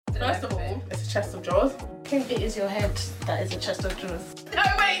First of all, it's a chest of drawers. It is your head that is a chest of drawers. No,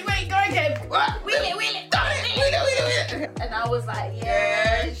 wait, go again. Wheel it. And I was like,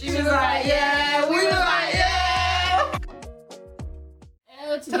 yeah. She was like, yeah. We were like, yeah.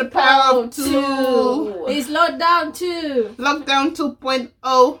 L To the power of 2. It's lockdown 2. Lockdown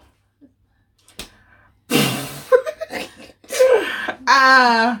 2.0.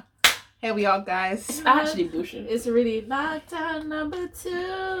 Here we are, guys. Actually, bullshit. It's really lockdown number 2.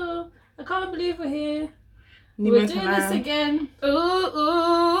 I can't believe we're here. New We're mental doing this man. again.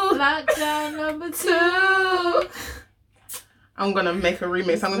 Ooh. Lockdown number 2. I'm gonna make a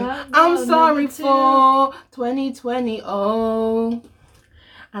remix. Lockdown I'm sorry number 2. for 2020. Oh,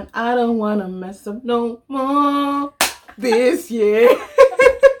 and I don't wanna mess up no more this year.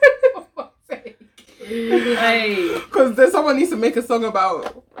 Hey. Because there's someone needs to make a song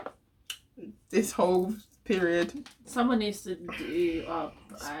about this whole period. Someone needs to do a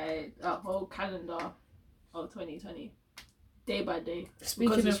whole calendar of 2020, day by day. Speaking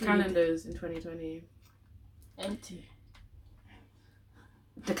Because of it's really calendars in 2020, empty.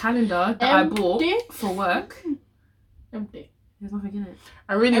 the calendar that I Empty? bought for work, Empty. there's nothing in it.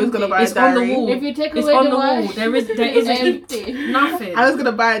 I really was gonna buy It's a on the diary. wall. If you take It's away on the the wall. word, There isn't empty. nothing. I was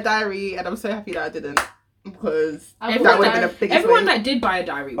gonna buy a diary, and I'm so happy that I didn't, because I that bought would have been a the biggest Everyone win. that did buy a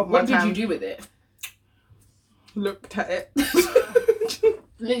diary, Of what my did time. you do with it? Looked at it.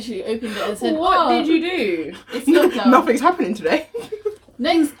 Literally opened it and said, What "Oh, did you do? It's lockdown." Nothing's happening today.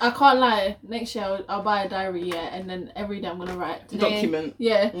 Next, I can't lie. Next year, I'll buy a diary, yeah, and then every day I'm gonna write. Today, Document.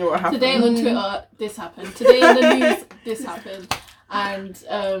 Yeah. You know what happened? Today on Twitter, this happened. Today in the news, this happened. And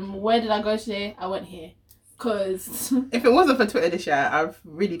where did I go today? I went here. Cause If it wasn't for Twitter this year, I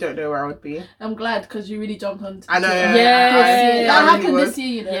really don't know where I would be. I'm glad because you really jumped on. I know. Twitter. Yeah. This year. I That really happened was. this year,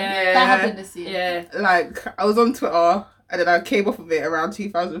 you know. Yeah. That happened this year. Yeah. Like, I was on Twitter, and then I came off of it around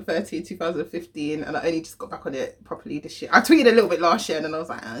 2013, 2015, and I only just got back on it properly this year. I tweeted a little bit last year, and then I was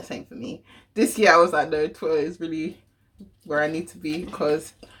like, this ain't for me. This year, I was like, no, Twitter is really where I need to be,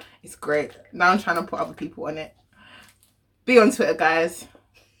 because it's great. Now I'm trying to put other people on it. Be on Twitter, guys.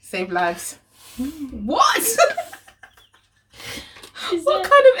 Save lives. What? Is What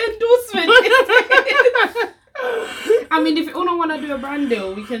it- kind of endorsement is this? I mean, if you all want to do a brand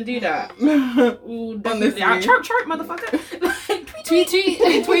deal, we can do that. Ooh, definitely. Honestly. Chirp, motherfucker. Like, Tweet.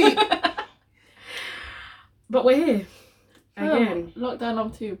 Tweet. But we're here. Again. Lockdown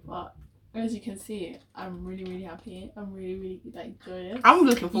number 2, but as you can see, I'm really, really happy. I'm really, really like joyous. I'm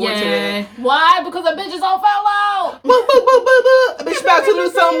looking forward to it. Why? Because the bitches all fell out. Boo, boo, boo, boo, boo. A bitch about to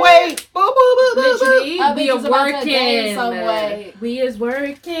lose some weight. Boo, boo, boo, boo, boo. Literally, I we think are it's about to gain working. some weight. We is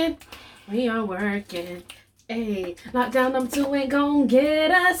working. We are working. Hey, lockdown number 2 ain't gonna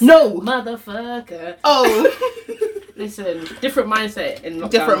get us. No. Motherfucker. Oh. Listen, different mindset in lockdown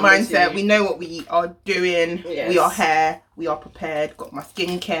Different number mindset. 2. We know what we are doing. Yes. We are here. We are prepared. Got my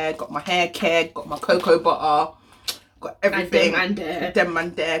skincare. Got my hair care. Got my cocoa butter. Got everything. And there. Them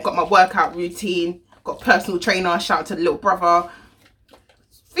and there. Got my workout routine. Got personal trainer. Shout out to the little brother.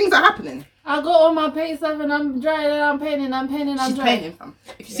 Things are happening. I got all my paint stuff and I'm drying and I'm painting, I'm She's drying. painting, fam.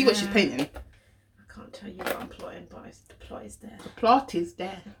 If you see what she's Yeah. painting, I can't tell you what I'm plotting, but the plot is there. the plot is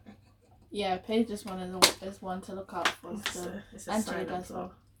there. Yeah, Paige just one is one to look out for. So. It's a And Jay silent does plot.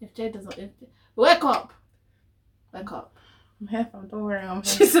 well. If Jay doesn't, wake up. Wake up. I'm here, fam. Don't worry. I'm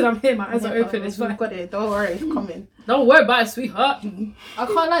She here. said, I'm here, my eyes are Yeah, open, it's We've fine. got it. Don't worry. It's coming. Don't worry about it, sweetheart. I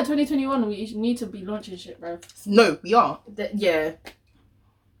can't lie, 2021, we need to be launching shit, bro. No, we are. Yeah.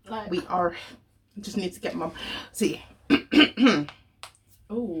 Like, We are. I just need to get my... See.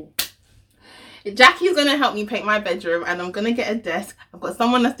 Oh. Jackie's gonna help me paint my bedroom, and I'm gonna get a desk. I've got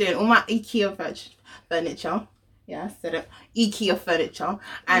someone that's doing all my IKEA furniture. Yeah, I said it. IKEA furniture,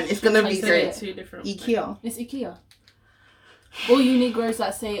 and it's gonna I be said great. it. 2 different. IKEA. it's IKEA. All you Negroes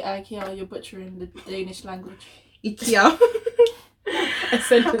that say IKEA, you're butchering the Danish language. IKEA. A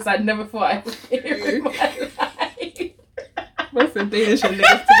sentence I never thought I would hear in my life. Both in Danish and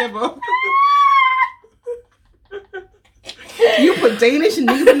niggas together. You put Danish and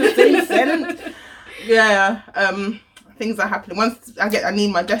niggas in the same sentence. Yeah. Things are happening. Once I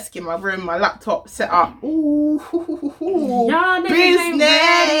need my desk in my room, my laptop set up. Ooh. Y'all niggas ain't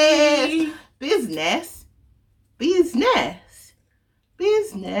ready. Business. Business.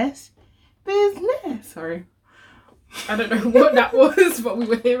 Business. Business. Sorry. I don't know what that was, but we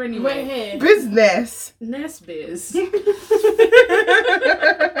were here We're anyway. here. Business. Nesbiz.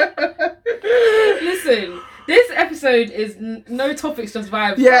 Listen, this episode is no topics, just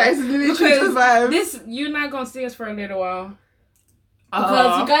vibes. Yeah, right? it's literally Because just vibes. This, you and I gonna see us for a little while.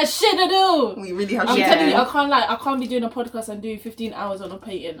 Because you got shit to do. We really have I'm shit. telling you, I can't be doing a podcast and doing 15 hours on a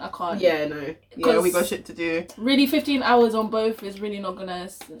painting. I can't. Yeah, no. Yeah, we got shit to do. Really, 15 hours on both is really not gonna.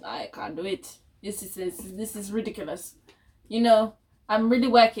 I can't do it. This is ridiculous. You know, I'm really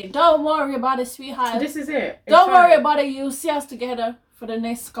working. Don't worry about it, sweetheart. This is it. Don't worry about it. You'll see us together for the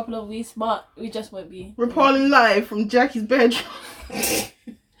next couple of weeks, but we just won't be. Reporting live from Jackie's bedroom.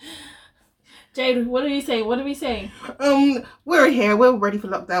 Jade, what are you saying? What are we saying? We're here. We're ready for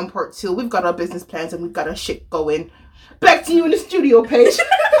lockdown part 2. We've got our business plans and we've got our shit going. Back to you in the studio, Paige. So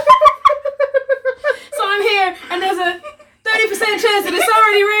I'm here, and there's a 30% chance that it's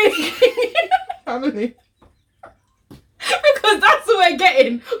already raining. Family. Because that's what we're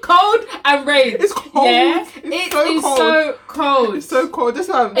getting. Cold and rain. It's cold. Yeah? It's so cold. It's so cold. This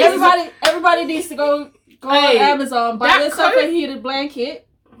one. Everybody needs to go Hey, on Amazon, buy that yourself coat- a heated blanket,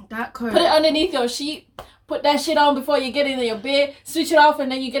 That cold. put it underneath your sheet, put that shit on before you get into your bed, switch it off,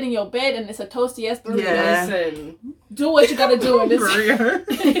 and then you get in your bed and it's a toasty ass burrito. Yeah. Listen. Do what you gotta do in this.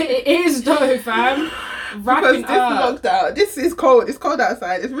 It is though, fam. Because Wrapping this up. lockdown. This is cold. It's cold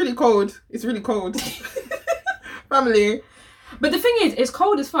outside. It's really cold. It's really cold. Family. But the thing is, it's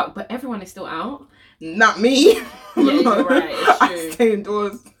cold as fuck, but everyone is still out. Not me. Yeah, you're right. It's I true. stay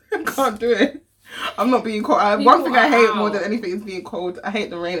indoors. I can't do it. I'm not being cold. One People thing I are hate out. more than anything is being cold. I hate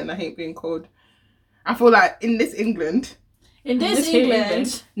the rain and I hate being cold. I feel like in this England, In this This here England,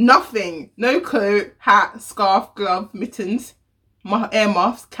 England. nothing, no coat, hat, scarf, glove, mittens, air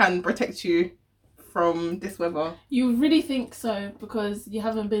muffs can protect you from this weather. you really think so because you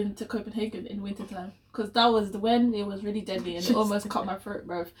haven't been to Copenhagen in wintertime. Because that was when it was really deadly and it almost cut my throat,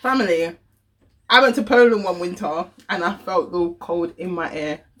 bro. Family, I went to Poland one winter and I felt the cold in my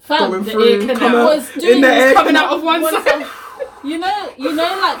air. Fam, Going the through, ear canal coming was in doing the this air coming canal. out of one side.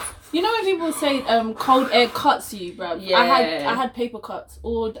 You know when people say cold air cuts you, bro. Yeah. I had paper cuts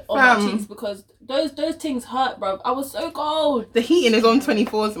all on my Fam. cheeks because those things hurt, bro. I was so cold. The heating is on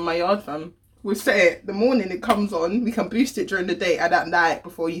 24s in my yard, fam. We set it the morning it comes on. We can boost it during the day and at night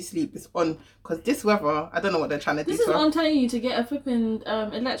before you sleep. It's on because this weather. I don't know what they're trying to do. This is to what us. I'm telling you to get a flipping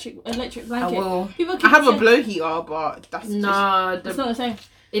electric I blanket. will. People I keep have a saying- blow heater, but that's Nah, It's not the same.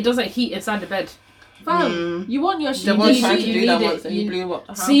 it doesn't heat inside the bed. Fam, you want your sheet. The one You tried need- to you do that need once it, and he you- blew up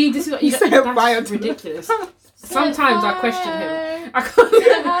the house. See, this is what He you said that's fire to the ridiculous. house. Sometimes I question him. I The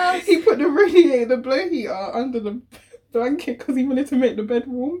can't. house. He put the radiator, the blow heater under the blanket because he wanted to make the bed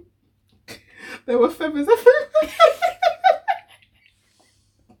warm. There were feathers everywhere.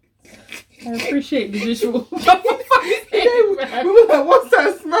 I appreciate the visual. Yeah, we were like, what's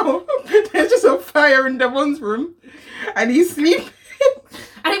that smell? There's just a fire in Devon's room and he's sleeping.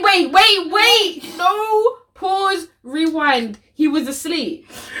 And wait! No, pause, rewind. He was asleep.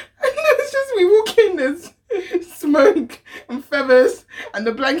 And it's just we walk in, there's smoke and feathers and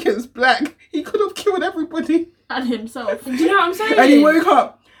the blanket's black. He could have killed everybody. And himself. Do you know what I'm saying? And he woke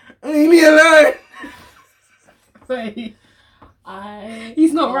up. Leave me alone. Wait, I.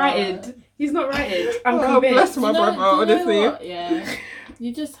 he's not righted. He's not righted. I'm Oh, bless convinced. my You know- brother, you know honestly. what? Yeah.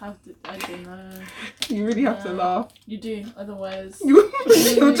 You just have to. I don't know. You really have to Yeah. laugh. You do. Otherwise.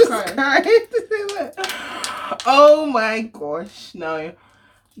 You'll just cry. cry. Oh my gosh, no.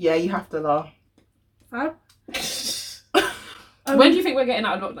 Yeah, you have to laugh. When do you think we're getting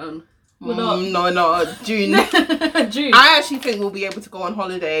out of lockdown? We're not. No, June. June. I actually think we'll be able to go on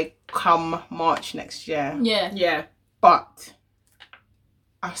holiday come March next year. Yeah. Yeah. But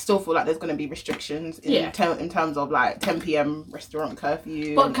I still feel like there's going to be restrictions in, Yeah. in terms of like 10 p.m. restaurant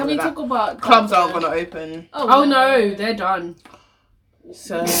curfew. But and can all we of that. talk about Clubs aren't going to open. Oh no, they're done.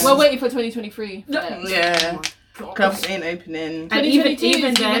 So We're waiting for 2023. No. yeah, God. clubs ain't opening. And even 2022,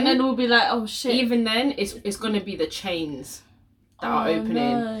 then, and then we'll be like, oh shit. even then, it's gonna be the chains that are Oh, opening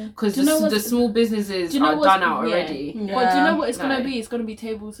no. because Do you know the what's- small businesses do you know are what's- done out yeah. already. But do you know what it's No. gonna be? It's gonna be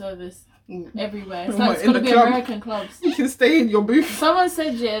table service everywhere. It's, What, like, it's in gonna the be club? American clubs. You can stay in your booth. Someone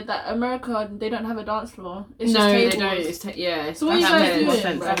said that America they don't have a dance floor. It's No, just they tables. don't. It's yeah. So what are you that's guys dead. doing, Makes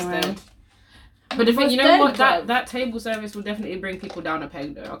sense, bro? That's anyway. dead. But the thing, What's you know dead, what? bro? That table service will definitely bring people down a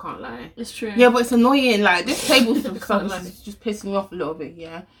peg, though. I can't lie. It's true. Yeah, but it's annoying. Like this table Can't stuff lie. is just pissing me off a little bit.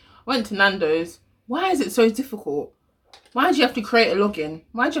 Yeah, went to Nando's. Why is it so difficult? Why do you have to create a login?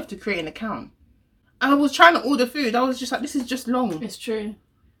 Why do you have to create an account? I was trying to order food. I was just like, this is just long. It's true.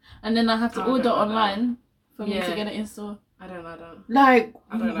 And then I have to I don't order know that. online for me to Yeah. get it in store. I don't know. Like,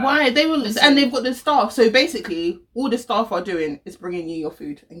 I don't know. why they will? Listen. And they've got the staff. So basically, all the staff are doing is bringing you your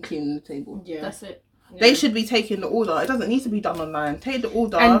food and cleaning the table. Yeah. That's it. They should be taking the order. It doesn't need to be done online. Take the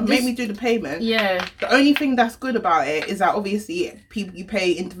order, And make me do the payment. Yeah. The only thing that's good about it is that obviously people you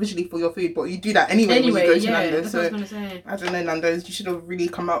pay individually for your food, but you do that anyway when you go to Nando's. That's what I was gonna say. I don't know, Nando's. You should have really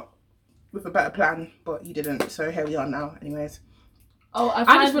come up with a better plan, but you didn't. So here we are now. Anyways. Oh,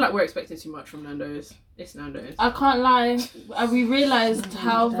 I just feel like we're expecting too much from Nando's. It's Nando's. I can't lie. We realised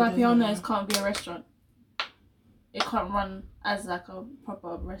how Vapiano's can't be a restaurant. It can't run as like a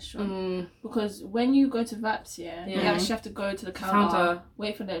proper restaurant because when you go to Vaps, you actually have to go to the counter,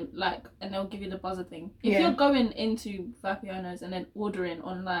 wait for them, like, and they'll give you the buzzer thing. If you're going into Vapiano's and then ordering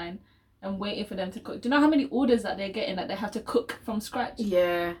online and waiting for them to cook, do you know how many orders that they're getting that they have to cook from scratch?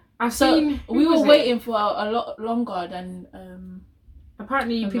 Yeah, we were waiting for a lot longer than.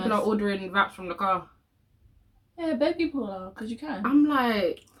 Apparently, people are ordering Vaps from the car. Yeah, bad people are, because you can. I'm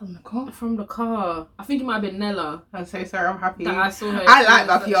like... From the car? From the car. I think it might have been Nella. I'm so sorry, I'm happy. That I saw her. I like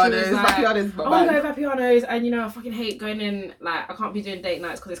Vapiano's. Vapiano's I want to go Vapiano's, and you know, I fucking hate going in, like, I can't be doing date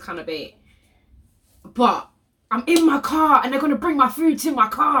nights because it's kind of bait. But I'm in my car, and they're going to bring my food to my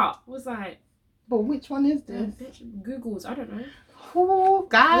car. I was like... But which one is this? Google's, I don't know. Oh,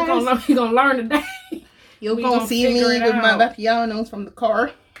 guys. We're going to learn today. You're going to see me with my Vapiano's from the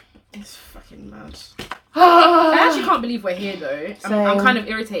car. It's fucking mad. I actually can't believe we're here though. I'm kind of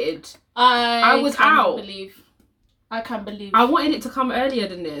irritated. I was out. I can't believe. I wanted it to come earlier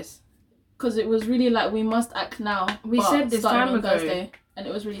than this. Because it was really like, we must act now. We said this time ago. Thursday, and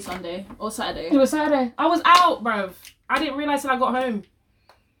it was really Sunday or Saturday. It was Saturday. I was out, bruv. I didn't realise till I got home.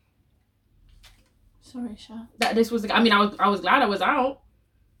 Sorry, Sha. That this was. I mean, I was glad I was out.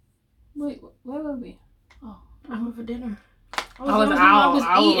 Wait, where were we? Oh, I went for dinner. I was out. I was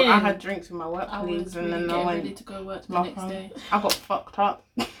eating. I had drinks with my work colleagues, and then I went ready to go work the next day. I got fucked up.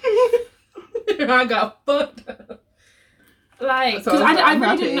 I got fucked up. Like, because I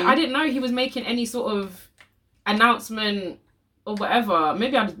really didn't know he was making any sort of announcement or whatever.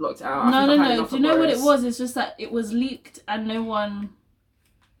 Maybe I just blocked it out. No. Do you know what it was? It's just that it was leaked and no one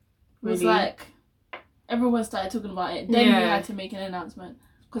was like, everyone started talking about it. Then we had to make an announcement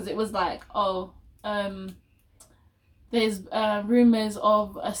because it was like, there's rumours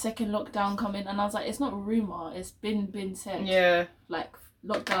of a second lockdown coming, and I was like, it's not a rumour, it's been said. Yeah. Like,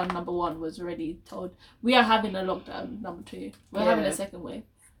 lockdown number 1 was already told. We are having a lockdown number 2. We're having a second wave.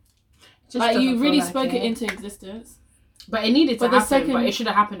 Like, you really spoke it into existence. But it needed to happen, but it should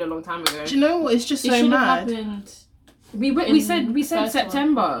have happened a long time ago. Do you know what? It's just so mad. It should have happened. We said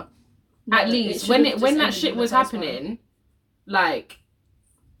September. No, at least. When that shit was happening, like,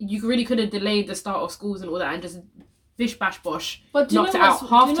 you really could have delayed the start of schools and all that and just... bish bash bosh, knocked it out.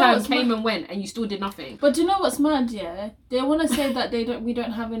 Half term came and went, and you still did nothing. But do you know what's mad? Yeah, they want to say that we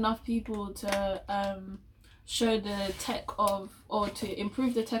don't have enough people to show the tech of, or to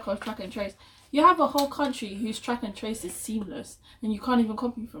improve the tech of track and trace. You have a whole country whose track and trace is seamless, and you can't even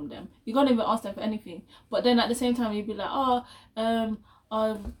copy from them. You can't even ask them for anything. But then at the same time, you'd be like,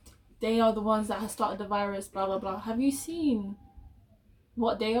 they are the ones that have started the virus, blah blah blah. Have you seen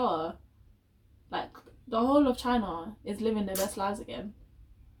what they are? Like, the whole of China is living their best lives again.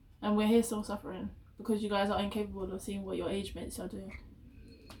 And we're here still suffering because you guys are incapable of seeing what your age mates are doing.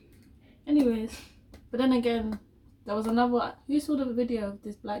 Anyways, but then again, there was another... Who saw the video of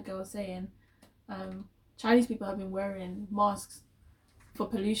this black girl saying Chinese people have been wearing masks for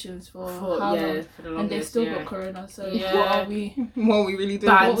pollutions for how long? For the longest, and they've still got corona. So what are we... What are we really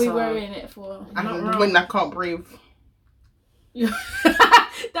doing? What are we wearing it for? When I can't breathe.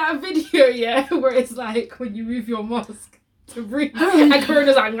 That video, where it's like when you move your mask to breathe, and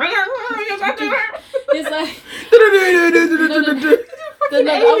Corona's like, it's like the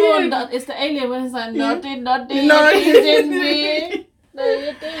other one, it's the alien when it's like nothing is in me.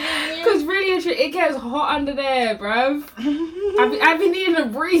 Because really, it gets hot under there, bruv. I've been needing to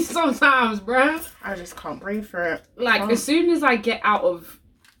breathe sometimes, bruv. I just can't breathe for it. Like, as soon as I get out of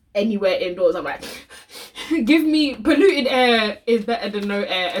anywhere indoors, I'm like, give me polluted air is better than no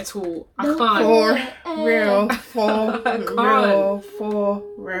air at all. I can't. For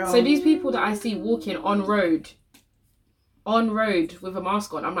real. So these people that I see walking on road with a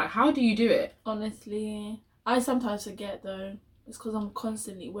mask on, I'm like, how do you do it? Honestly, I sometimes forget though. It's because I'm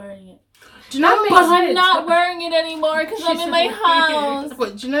constantly wearing it. Do you know? But I'm not wearing it anymore because I'm in my house.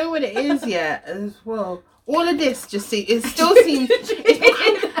 But do you know what it is? As well. All of this it still seems.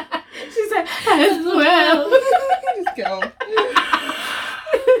 She said, as well. This girl.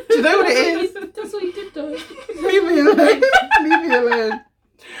 Do you know what it is? That's what you did though. Leave me alone.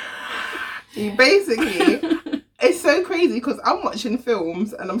 Basically, it's so crazy because I'm watching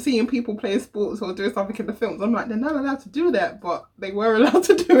films and I'm seeing people playing sports or doing something in the films. I'm like, they're not allowed to do that, but they were allowed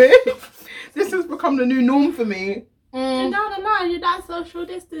to do it. This has become the new norm for me. And down the line, you're not social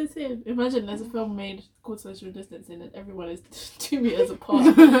distancing. Imagine there's a film made called Social Distancing and everyone is 2 meters apart,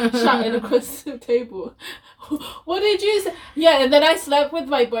 shouting across the table. What did you say? Yeah, and then I slept with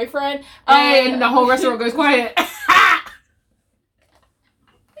my boyfriend. And the whole restaurant goes quiet.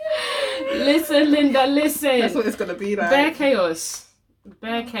 Listen, Linda, listen. That's what it's gonna be like. Bare chaos.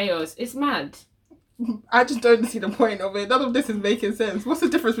 It's mad. I just don't see the point of it. None of this is making sense. What's the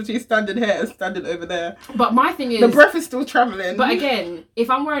difference between standing here and standing over there? But my thing is, the breath is still travelling. But again, if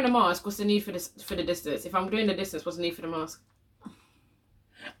I'm wearing a mask, what's the need for the distance? If I'm doing the distance, what's the need for the mask?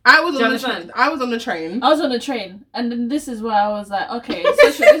 I was on the train. I was on the train, and then this is where I was like, okay,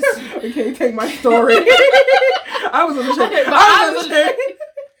 social okay, take my story. I was on the train. I was on the train.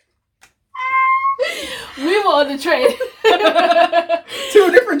 We were on the train.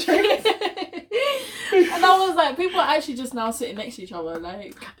 2 different trains. And I was like, people are actually just now sitting next to each other.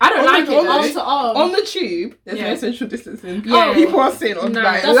 Like, I don't like it. Arm to arm. On the tube, there's no social distancing. Yeah. People are sitting on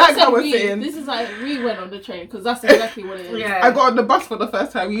like I was saying. This is like we went on the train because that's exactly what it is. Yeah. I got on the bus for the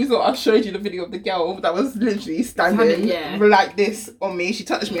first time. I showed you the video of the girl that was literally standing like this on me. She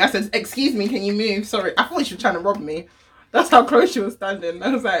touched me. I said, "Excuse me, can you move?" Sorry, I thought she was trying to rob me. That's how close she was standing.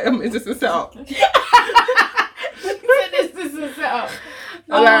 I was like, "Is this a setup?" This is a setup.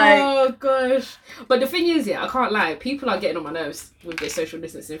 Like, oh gosh. But the thing is, I can't lie. People are getting on my nerves with this social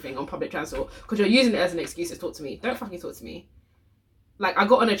distancing thing on public transport because you're using it as an excuse to talk to me. Don't fucking talk to me. Like, I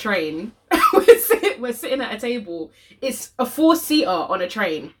got on a train. We're sitting at a table. It's a 4-seater on a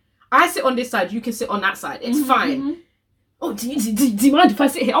train. I sit on this side. You can sit on that side. It's fine. Oh, do you mind if I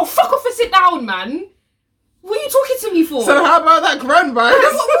sit here? Oh, fuck off and sit down, man. What are you talking to me for? So how about that coronavirus? What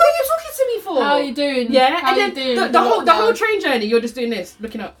are you talking to me for? How are you doing? Yeah, How and then the whole train journey, you're just doing this,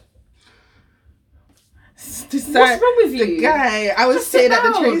 looking up. What's wrong with you? The guy, I was sitting at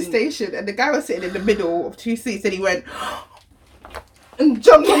the train down. station, and the guy was sitting in the middle of 2 seats, and he went and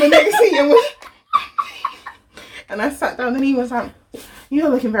jumped on the next seat and went. And I sat down, and he was like, "You're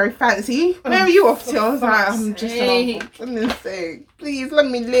looking very fancy. Where are you off to?" I was like, "I'm just for goodness sake, please let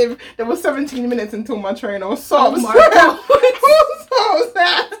me live." There was 17 minutes until my train. I was so upset. I was so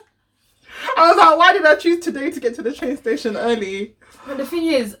upset. I was like, why did I choose today to get to the train station early? But the thing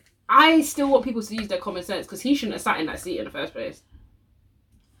is, I still want people to use their common sense because he shouldn't have sat in that seat in the first place.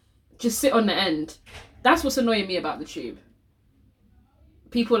 Just sit on the end. That's what's annoying me about the tube.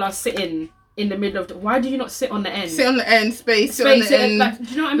 People are sitting in the middle of why do you not sit on the end? Sit on the end, space on the end. Like, do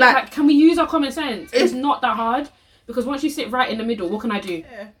you know what I mean? Like, can we use our common sense? It's not that hard because once you sit right in the middle, what can I do?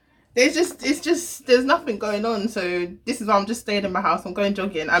 Yeah. There's nothing going on. So this is why I'm just staying in my house. I'm going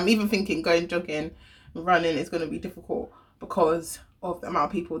jogging. I'm even thinking going jogging, running is going to be difficult because of the amount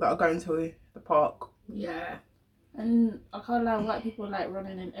of people that are going to the park. Yeah. And I can't lie, white people like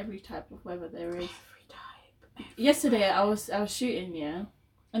running in every type of weather there is. Every type. Yesterday I was shooting, yeah.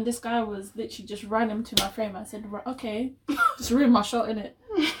 And this guy was literally just running to my frame. I said, okay, just ruin my shot, innit?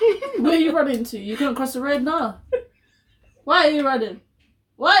 Where are you running to? You couldn't cross the road now. Why are you running?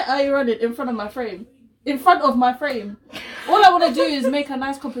 Why are you running in front of my frame? In front of my frame. All I want to do is make a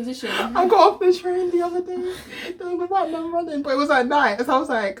nice composition. I got off the train the other day. There was a white man running, but it was at night. So I was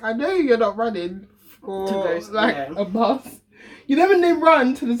like, I know you're not running for a bus. You know when they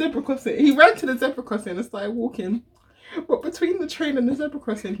run to the zebra crossing? He ran to the zebra crossing and started walking. But between the train and the zebra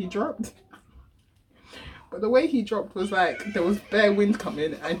crossing, he dropped. But the way he dropped was like, there was bare wind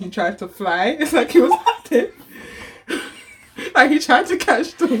coming and he tried to fly. It's like he was active. Like he tried to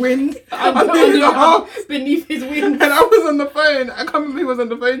catch the wind beneath his wings. And I was on the phone. I can't remember who was on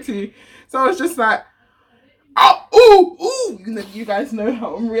the phone to. So I was just like, oh, ooh. You guys know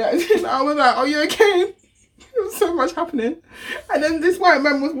how I'm reacting. I was like, are you okay? There was so much happening. And then this white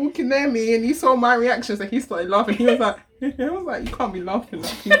man was walking near me and he saw my reaction, so he started laughing. He was like, you can't be laughing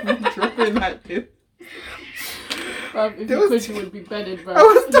at people dropping like this. Bro, if you could, you would be bedded, bro. I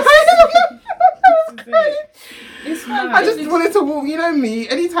was dying. It's mad. I just wanted to walk, you know me,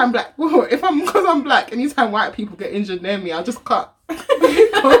 anytime because I'm black, anytime white people get injured near me, I'll just cut. I'll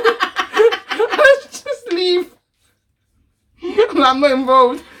just leave. I'm not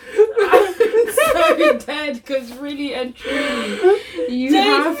involved. I'm so dead because really and truly you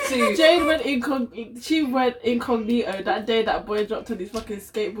have to. Jade went incognito that day that boy dropped on his fucking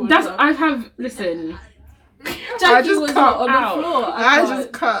skateboard. Listen. Jackie was not on the floor. I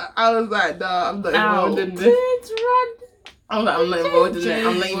just cut. I was like, nah, I'm not involved in this. I'm not involved in it.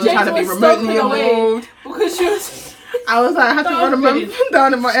 I'm not even trying to be remotely involved. Because she was... I was like, I had to run a man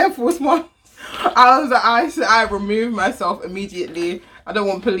down in my Air Force One. I was like, I removed myself immediately I don't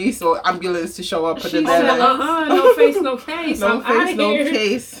want police or ambulance to show up. And She then said, they're like, no face, no case. no I'm face, out no here.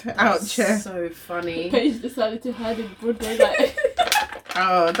 case. Out here. So funny. Paige decided to hide in Broadway. Like,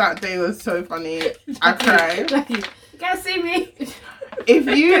 Oh, that day was so funny. I cried. You can't see me.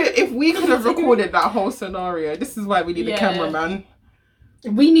 If we could have recorded that whole scenario, this is why we need a Yeah. cameraman.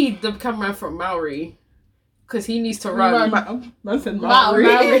 We need the cameraman from Maori. Because he needs to run. Man said Maori.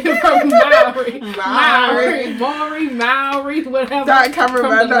 Maori. From Maori. Maori. Maori, whatever. That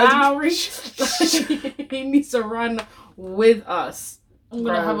cameraman. From the Maori. He needs to run with us. I'm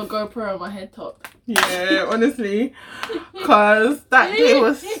gonna Bruv. have a GoPro on my head top. Yeah, honestly. Because that day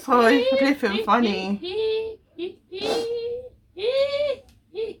was so flipping funny.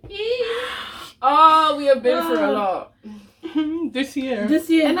 Oh, we have been through a lot. This year. This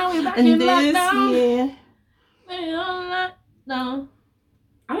year. And now we're back And in this lockdown. year. No.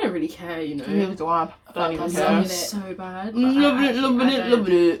 I don't really care, you know. It was wild. I don't even I'm care. loving it. So bad. Loving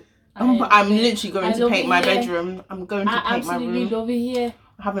it. I'm literally going I to love paint it my here. bedroom. I'm going to I paint my absolutely room. love it here.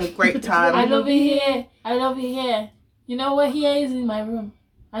 I'm having a great I time. love it here. I love it here. You know what here is in my room?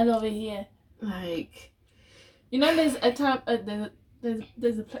 I love it here. Like, You know, there's a time,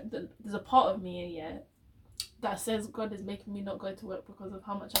 there's a part of me, yeah, that says God is making me not go to work because of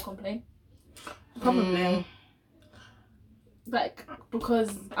how much I complain. Probably. Like,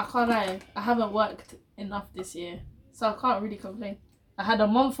 because I can't lie, I haven't worked enough this year, so I can't really complain. I had a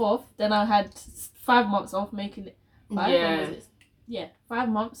month off, then I had 5 months off making it. 5 Yeah. Or was it? Yeah, 5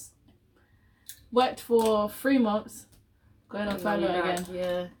 months. Worked for 3 months, going on furlough again.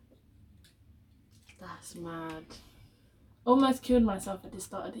 Yeah. That's mad. Almost killed myself at the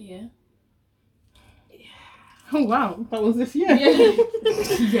start of the year. Oh wow, that was this year. Yeah.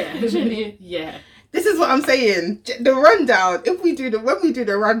 Yeah. Literally. Yeah. This is what I'm saying. The rundown. When we do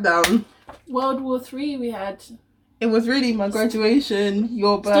the rundown, World War III we had. it was really my graduation,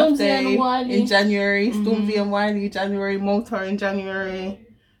 your Stormzy birthday and Wiley. in January, Mhm. Stormzy and Wiley January, Malta in January,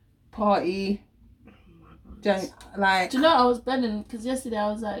 party. Like Do you know, I was bending because yesterday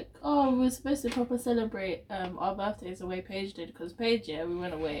I was like, oh, we were supposed to proper celebrate our birthdays the way Paige did, because Paige, yeah, we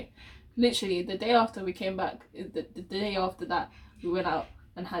went away. Literally, the day after we came back, the day after that, we went out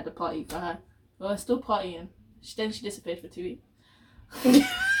and had a party for her. We were still partying. Then she disappeared for 2 weeks.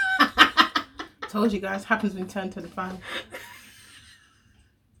 told you guys, happens when you turn 25.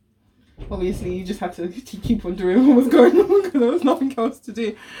 Obviously, you just had to keep on doing what was going on because there was nothing else to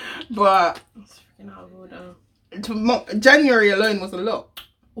do. But It's freaking out of order. January alone was a lot.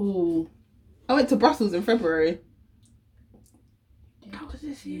 Ooh. I went to Brussels in February. That was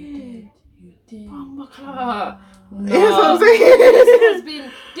this year. You did. Oh my god. That's what I'm This saying. has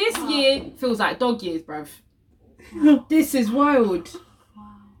been. This year feels like dog years, bruv. This is wild.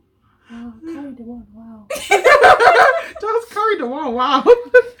 Wow, carry the one, wow. Just carried the one. Wow.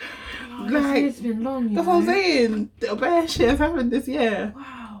 This Like, year's been long. You that's what I'm know? saying. The best shit has happened this year.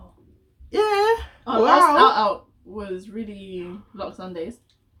 Wow. Yeah. Our Wow. last out was really Lock Sundays.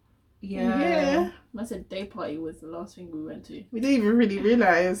 Yeah. I said day party was the last thing we went to. We didn't even really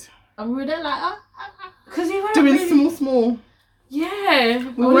realise. And we were there like, Because you were Doing really... small. Yeah.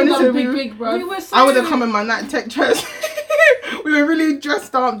 We we wanted got to. big, bro. We were so... I would have come in my night tech dress. We were really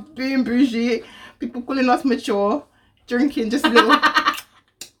dressed up, being bougie. People calling us mature, drinking just a little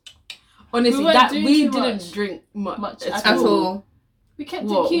Honestly, We weren't that doing we too didn't much. drink much at at all. all. We kept it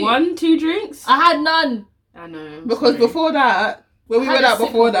What, cute. 1-2 drinks? I had none. I know. I'm Because sorry. before that, when we I went had a out sip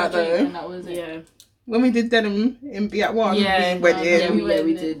before of a that drink though, and that was it. Yeah. when we did denim in B at one, Yeah, we went no, in. Yeah, we went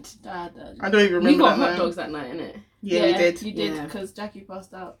in. did. I don't even We remember got that hot now. dogs that night, innit? Yeah, we did. You did, Yeah. because Jackie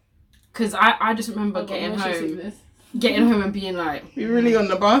passed out. Because I just remember I got getting motion home. sickness. Getting home and being like... We were really on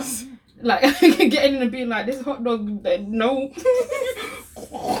the bus. Like, getting in and being like, this hot dog, no.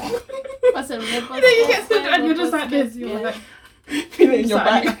 I said, And then you get stood and you're just like this. You're like, Feel it in your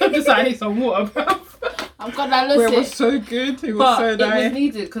back. I'm just like, I need some water, bro. I've got that Where it little was so good. It was But so it was nice.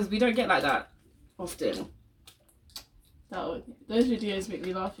 needed because we don't get like that often. Those videos make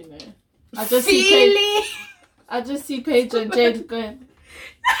me laugh, you know. I just see Paige, I just see Paige and Jade going,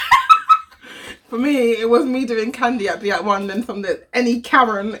 For me, it was me doing candy at the at one, then any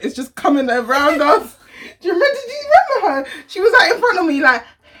Karen is just coming around us. Did you remember her? She was like in front of me, like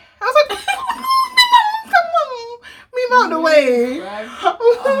I was like, come on, move out the way.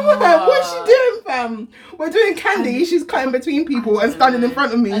 What's she doing, fam? We're doing candy. She's cutting between people and standing in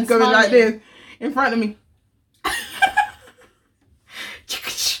front of me, And going like smiling. this in front of me.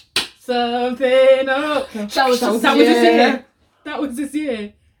 Something up. that was That was Yeah. this year. That was this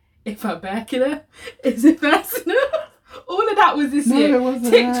year. If I'm back enough, is it fast enough? All of that was this No, year. it wasn't.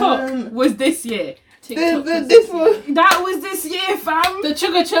 TikTok was this year. TikTok. That was this year, fam. The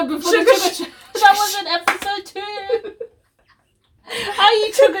Chugga Chug before the Chugga Chug. That was in episode 2. How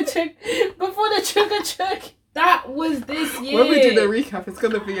you Chugga Chug before the Chugga Chug? That was this year. When we do the recap, it's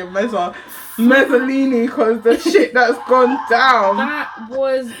gonna be a mezzolini because the shit that's gone down. That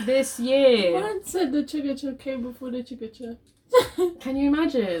was this year. Man said the Chugga Chug came before the Chugga Chug. Can you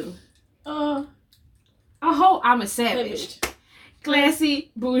imagine? Oh, I'm a savage.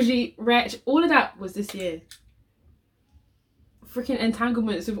 Classy, bougie, wretch. All of that was this year. Freaking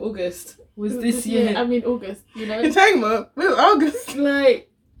entanglements of August was this year. I mean August, you know. Entanglement with August. Like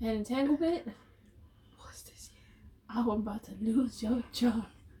An entanglement. What's this year? I'm about to lose your job.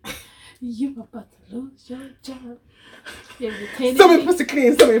 You about to lose your job. Some in pussy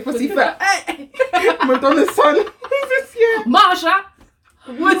clean, some in pussy fat. Madonna's son was this year. Marsha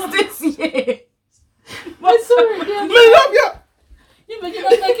was this year. I'm sorry. Yeah, I love you. yeah, but you know,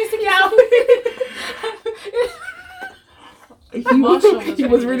 like it's He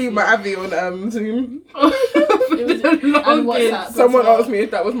was really my Abby on Zoom. Someone asked me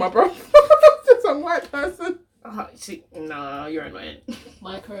if that was my brother. Some white person. No, you're annoying.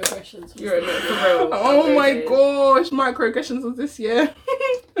 Microaggressions. You're annoying for real. Oh my gosh, microaggressions was this year.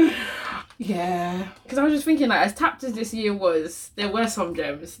 Yeah. Because I was just thinking, like, as tapped as this year was, there were some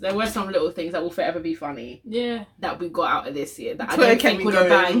gems. There were some little things that will forever be funny. Yeah. That we got out of this year that Twitter I don't think would have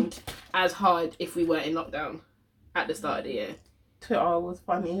going. banged as hard if we weren't in lockdown at the start of the year. Twitter was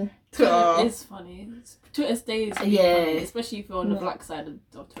funny. Twitter is funny. Twitter stays funny, especially if you're on the black side of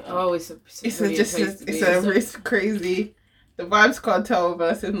Twitter. Oh, it's crazy. The Vibes Cartel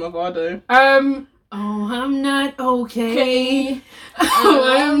versus Movado. Oh, I'm not okay. Oh,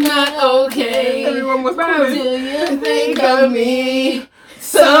 I'm not okay. Everyone was Do calling. you think of me?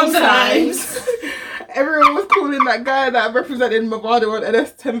 Sometimes. Everyone was calling that guy that represented Movado on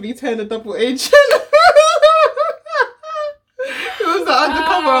NS10v10 a double agent. It was the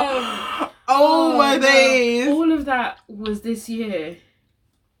undercover. Oh my days. All of that was this year.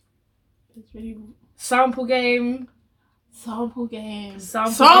 It's really Sample game. sample game.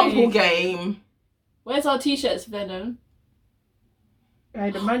 Sample game. Where's our t-shirts, Venom?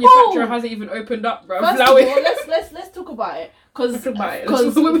 Hey, the manufacturer hasn't even opened up, bro. First of all, let's talk about it. Let's talk about it.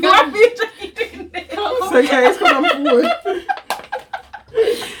 Because we might be doing this. It's okay, it's because I'm forward.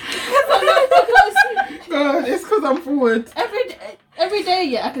 God, it's because I'm forward. Every day,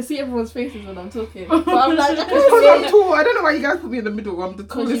 yeah, I can see everyone's faces when I'm talking. But I'm like, It's because I'm tall. I don't know why you guys put me in the middle. I'm the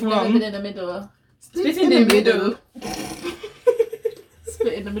because tallest you've never been one. in the middle. Split in the middle.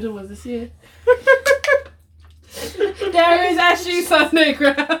 Split in the middle was this year. There is Ashley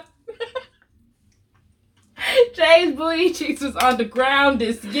Underground. Jay's booty cheeks was on the ground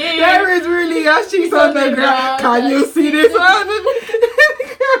this year. There is really Ashley's on the ground. Can you see this on the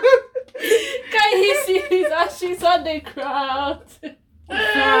Can you see these Ashley's on the ground?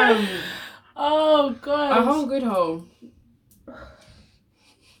 Oh god. A whole good hole.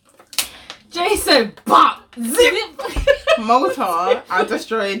 Jason, bop, zip. Malta, I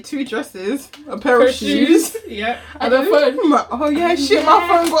destroyed 2 dresses, a pair of shoes. Yep. And a phone. Oh yeah, shit, my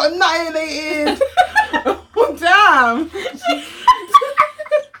phone got annihilated. Oh damn.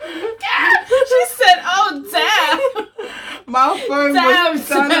 She said, "Oh damn, My phone was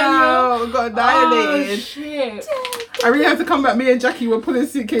done out, got annihilated. Oh shit. I really had to come back. Me and Jackie were pulling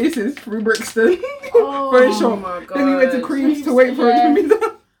suitcases through Brixton. Oh Phone shop. my god. Then we went to Creams to wait for it to be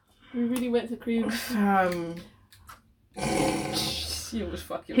done. We really went to Creams. She was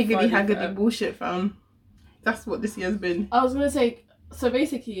fucking Higgity funny, haggity fam. bullshit, fam. That's what this year's been. I was gonna say, so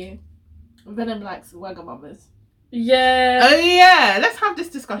basically, Venom likes Wagamamas. Yeah. Oh yeah, let's have this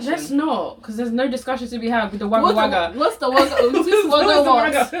discussion. Let's not, because there's no discussion to be had with the Wagga Wagga. What's the Wagga? Is this Wagga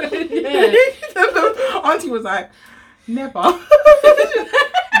What's what? the Wagga? Yeah. Auntie was like, never.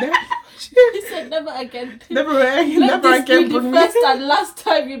 He said never again. Never Let again this be the bring first me. and last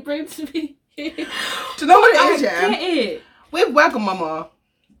time you bring to me. Do you know what it is, I yeah? get it. With Wagamama,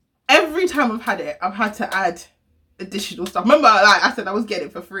 every time I've had it, I've had to add additional stuff. Remember, like I said, I was getting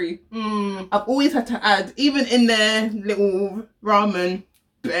it for free. I've always had to add, even in their little ramen,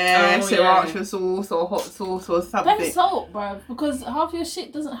 sriracha sauce or hot sauce or something. Then salt, bro, because half your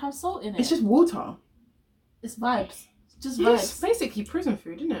shit doesn't have salt in it. It's just water. It's vibes. It's just It's vibes. basically prison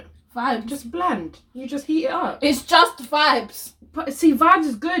food, isn't it? Vibes. Just bland. You just heat it up. It's just vibes. But see, vibes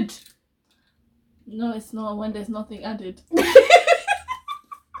is good. No, it's not when there's nothing added.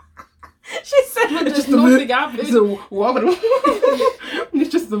 She said when It's there's just the nothing It's happening. it's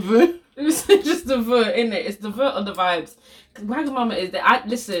just the ver. It's just the vert, innit? It's the vert of the vibes. Because Wagamama is the...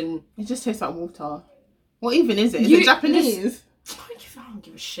 listen. It just tastes like water. What even is it? Is You- it Japanese? Oh, you found don't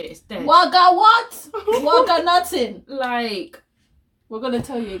give a shit. It's dead. Wagga what? Wagga nothing. Like, we're gonna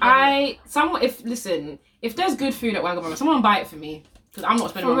tell you again. If there's good food at Wagamama, someone buy it for me. Because I'm not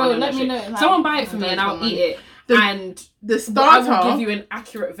spending For my money real, on that let me shit. know, Someone buy it for me and I'll eat it. And The I starter, will give you an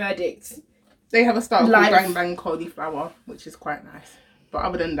accurate verdict. they have a starter Life. called Bang Bang cauliflower, which is quite nice. But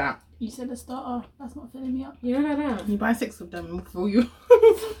other than that, You said a starter. That's not filling me up. You know that. you buy 6 of them for you.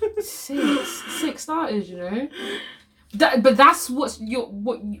 6 starters, you know. But that's what?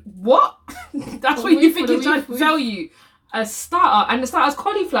 That's what you think you're trying to tell you. A starter, and the starter's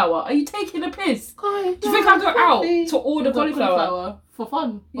cauliflower. Are you taking a piss? Do you think I go out to order cauliflower? For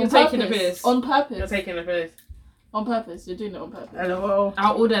fun? You're taking a piss. On purpose. You're taking a piss. On purpose. You're doing it on purpose. LOL.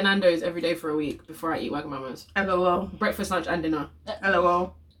 I'll order Nando's every day for a week before I eat Wagamama's. LOL. Breakfast, lunch, and dinner.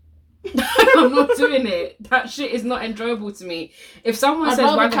 LOL. I'm not doing it. That shit is not enjoyable to me. If someone I'd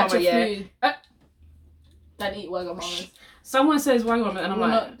says rather catch a Wagamama, food than eat Wagamama's. someone says Wagamama, and I'm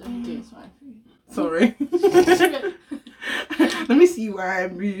like, doing fine. Sorry. Let me see where I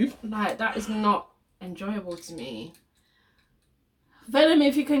move. like that is not enjoyable to me. Venom,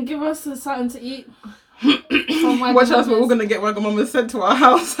 if you can give us something to eat. Watch us, we're all gonna get Wagamama sent to our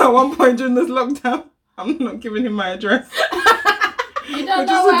house at one point during this lockdown. I'm not giving him my address. You don't Which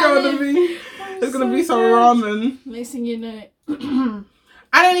know is where I gonna live. be. There's gonna be some ramen. Next thing you know.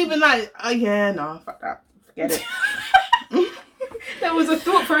 I don't even like. Oh yeah, no, fuck that. Forget it. There was a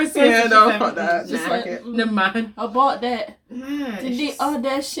thought process. Yeah, no, fuck that. Just Nah. fuck it. No man. I bought that. Nah, Did they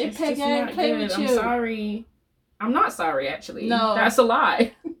that shit it's peg just and not play good. with I'm you? sorry. I'm not sorry, actually. No. That's a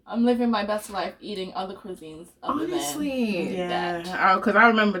lie. I'm living my best life eating other cuisines. Honestly. Yeah, because I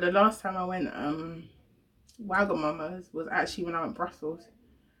remember the last time I went Wagamama's was actually when I went Brussels,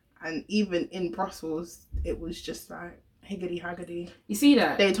 and even in Brussels it was just like higgity haggity. You see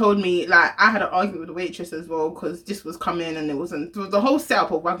that? They told me, like, I had an argument with the waitress as well because this was coming and it was the whole setup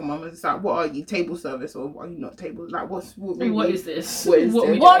of Wagamama's. It's like, what are you, table service or are you not table? Like, what is this? What is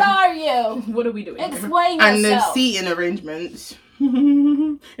this? What are you? What are we doing? Explain And the yourself. seating arrangements.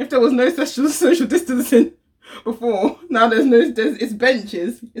 If there was no social distancing before, now it's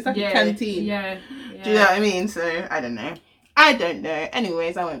benches. It's like a canteen. Yeah. Do you know what I mean? So I don't know.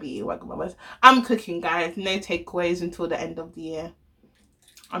 Anyways, I won't be eating Wagamama's. I'm cooking, guys. No takeaways until the end of the year.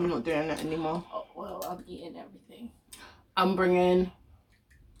 I'm not doing that anymore. Oh, well, I'm eating everything. I've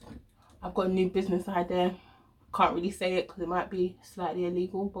got a new business idea. Can't really say it because it might be slightly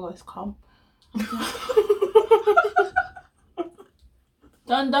illegal, but it's come.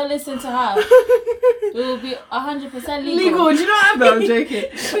 Don't listen to her. It will be 100% legal. Do you know what I mean? No,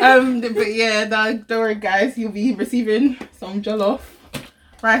 I'm joking. But yeah, don't worry, guys. You'll be receiving some jollof,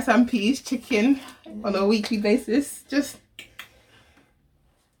 rice and peas, chicken on a weekly basis.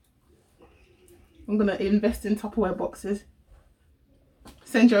 I'm gonna invest in Tupperware boxes.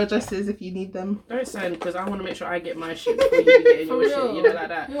 Send your addresses if you need them. Don't send, because I want to make sure I get my shit before you be getting your shit. You know, like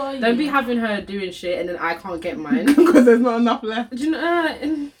that. Don't be having her doing shit and then I can't get mine. Because there's not enough left. Do you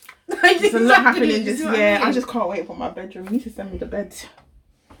know? There's a lot happening this year. I just can't wait for my bedroom. You need to send me the bed.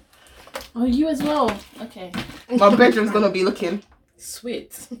 Oh, you as well. Okay. My bedroom's gonna be looking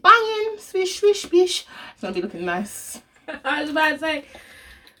sweet. banging, swish, swish, swish. It's gonna be looking nice. I was about to say,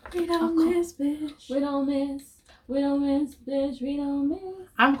 We don't miss, bitch. We don't miss. We don't miss, bitch. We don't miss.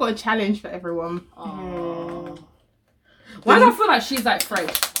 I've got a challenge for everyone. Oh. Why do I feel like she's like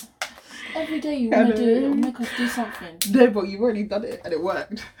French? Every day you want to do it, it'll make us do something. No, but you've already done it and it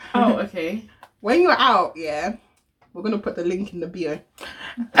worked. Oh, okay. When you're out, yeah, we're gonna put the link in the bio.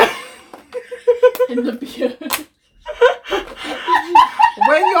 In the bio.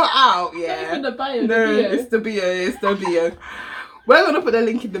 When you're out, yeah. In the bio. No, The bio. it's the bio. It's the bio. We're gonna put the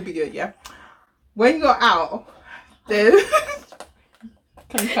link in the bio, yeah. When you're out, then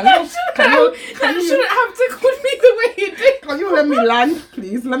can you shouldn't have to call me the way you did. Can you let me land,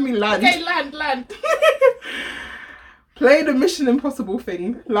 please? Let me land. Okay, land. Play the Mission Impossible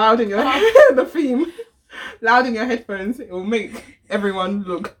thing loud in your the theme loud in your headphones. It will make everyone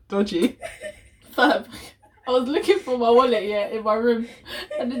look dodgy. Fab. I was looking for my wallet, yeah, in my room,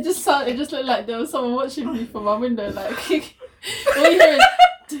 and it just looked like there was someone watching me from my window, like. All you hear is.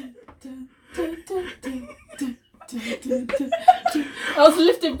 I was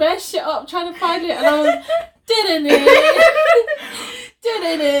lifting bare shit up trying to find it, and I was didn't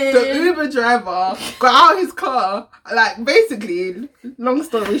The Uber driver got out his car. Like, basically, long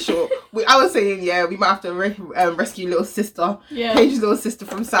story short, I was saying, yeah, we might have to rescue little sister, Paige's little sister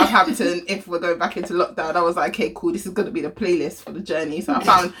from Southampton if we're going back into lockdown. I was like, okay, cool, this is going to be the playlist for the journey. So I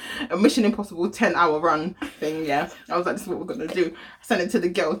found a Mission Impossible 10-hour run thing, yeah. I was like, this is what we're going to do. I sent it to the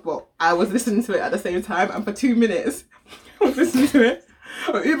girls, but I was listening to it at the same time, and for 2 minutes, I was listening to it.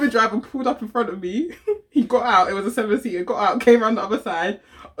 An Uber driver pulled up in front of me. He got out. It was a 7-seater. Got out, came around the other side,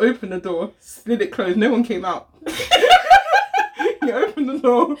 opened the door, slid it closed. No one came out. He opened the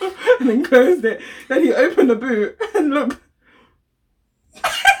door and then closed it. Then he opened the boot and look.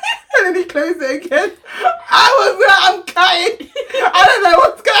 And then he closed it again. I'm crying. I don't know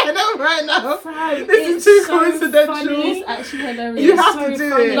what's going on right now. Fam, This is too coincidental. Funny. It's actually hilarious. You have to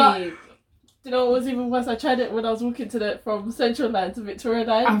do it. Like, you know what was even worse? I tried it when I was walking from Central Line to Victoria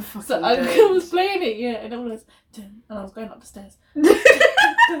Line. I'm fucking So I dead. was playing it, yeah, and it was and I was going up the stairs. And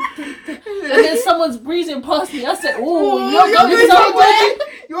then someone's breezing past me. I said, "Oh, you're going somewhere."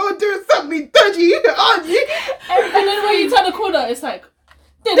 You're doing something dodgy, aren't you? And then when you turn the corner, it's like.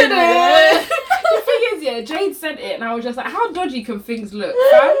 The thing is, yeah, Jade sent it, and I was just like, how dodgy can things look,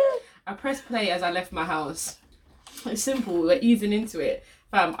 fam? I pressed play as I left my house. It's simple, we're easing into it.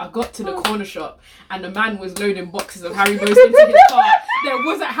 Fam, I got to the corner shop, and the man was loading boxes of Haribos into his car. There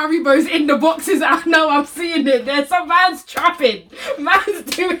wasn't Haribos in the boxes. I know, I'm seeing it. There's some man's trapping. Man's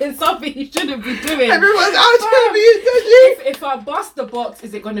doing something he shouldn't be doing. Everyone's out to be dodgy. If I bust the box,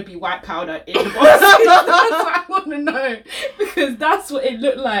 is it going to be white powder in the box? That's what I want to know, because that's what it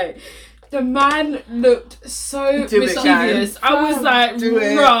looked like. The man looked so Do it, mischievous. I was like, Do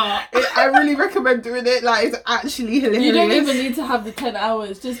it. raw. I really recommend doing it. Like, it's actually hilarious. You don't even need to have the 10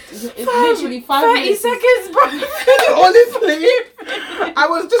 hours. Just it's literally 5 30 minutes. seconds, bro. Honestly, I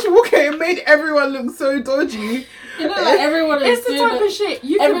was just walking. It made everyone look so dodgy. You know, like everyone is It's the doing type it. of shit.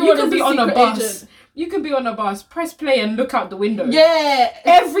 You Everyone can is be a on a secret bus. agent. You can be on a bus, press play and look out the window. Yeah.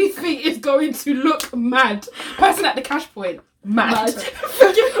 Everything is going to look mad. Person at the cash point, mad. Mad.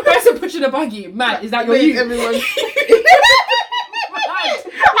 Person pushing a buggy, mad. Is that your Made you? everyone. Mad.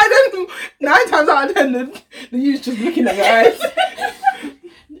 I don't know. 9 times out of 10, the you's just looking at your eyes.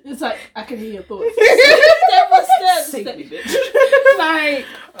 It's like, I can hear your thoughts. Step by Save step. me, bitch. Like,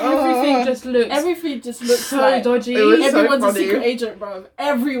 everything just looks Everything just looks so like dodgy. It was so everyone's a funny. secret agent, bro.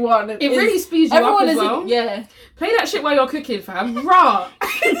 Everyone. It really speeds you up Everyone as is well. yeah. Play that shit while you're cooking, fam. Raw.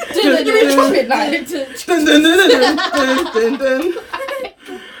 Give me chopping like. Dun, dun, dun, dun, dun, dun, dun.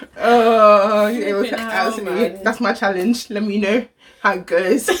 Oh, it was Flipping hell, absolutely. man. That's my challenge. Let me know how it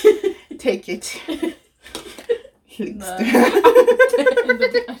goes. Take it. Links No. to-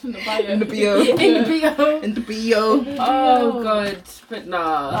 In the bio. In the bio. In the bio. In the bio. Oh god, but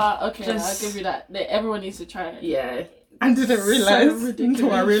nah. Okay, Just- I'll give you that. Everyone needs to try it. Yeah. I didn't realise ridiculous.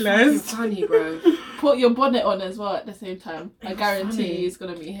 until I It's realised. funny, bro. Put your bonnet on as well at the same time. I was guarantee funny. you it's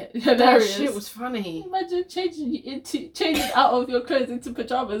gonna be That hilarious. shit was funny. Imagine changing out of your clothes into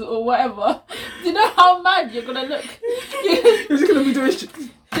pajamas or whatever. Do you know how mad you're gonna look? You're just gonna be doing shit.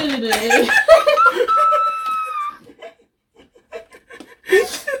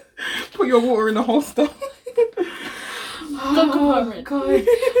 Put your water in a holster. Don't compare it. God.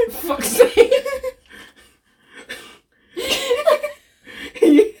 Fuck's sake.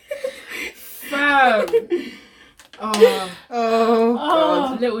 Fam. Oh, Oh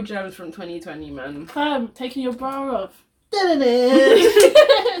god. little gems from 2020, man. Fam, taking your bra off.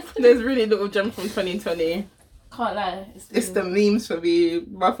 There's really little gem from 2020. Can't lie. It's the memes for me.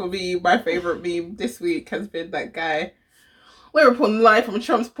 My favourite meme this week has been that guy. We're reporting live from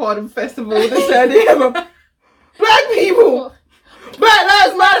Trump's Pardon Festival. They said they have a black people. Black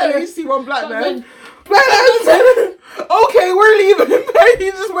Lives Matter. You see one black man. Black Lives Matter. Okay, we're leaving.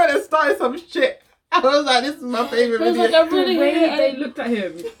 He just went and started some shit. I was like, this is my favourite It was video. like, I really The way hate they it. looked at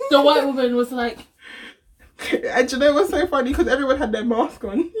him. The white woman was like, And you know what's so funny? Because everyone had their mask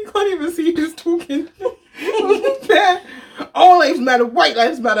on. You can't even see who's talking. There. All lives matter. White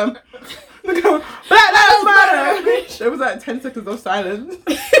lives matter. Look how Black Lives Matter. There was like 10 seconds of silence.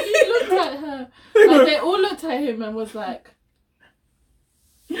 he looked at her. Like, they all looked at him and was like,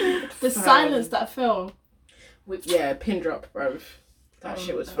 the silence that fell. Yeah, pin drop, bruv. That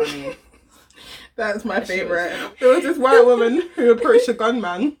shit was funny. That's my That shit favourite. There was this white woman who approached a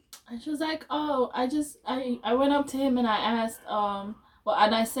gunman. And she was like, oh, I went up to him and I asked, and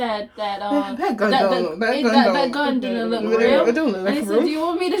I said that That gun that gun didn't look real. It don't look And like he a said, do real. you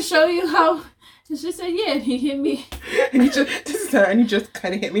want me to show you how? And she said, yeah. And he hit me. And he just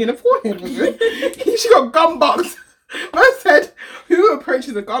kind of hit me in the forehead with it. She got gun boxed. Man said, who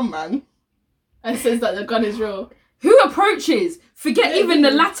approaches a gunman? And says that the gun is real. Who approaches? Forget even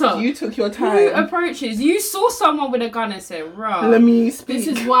the latter. You took your Who time. approaches? You saw someone with a gun and said, "Rah, Let me speak. This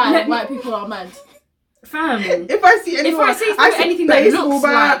is why white people are mad. fam." If I see anyone, If I see I anything that baseball looks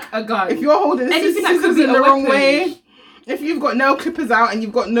bat. like a gun, If you're holding anything that scissors could be in a the wrong weapon. way, if you've got nail clippers out and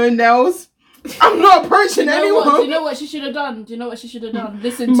you've got no nails, I'm not approaching anyone. Do you know what she should have done?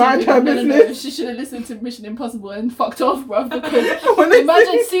 Listen to Mind her business. She should have listened to Mission Impossible and fucked off, bruv. Because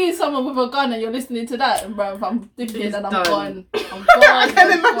imagine seeing someone with a gun and you're listening to that, and bruv, I'm thinking and I'm gone. I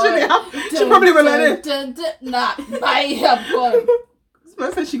can imagine it happen. She probably went like this. Nah, bye, I'm gone. This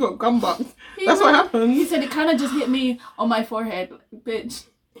man said she got gun bucks. That's what happened. He said it kind of just hit me on my forehead, bitch.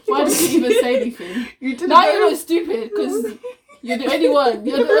 Why did you even say anything? You didn't. Now you look stupid because. You're the only one.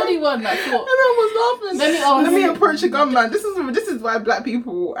 You're the only one that thought. Everyone was laughing. Let me approach a gunman. This is why black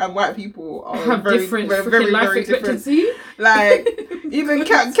people and white people are have very, different, very life different. See? Like even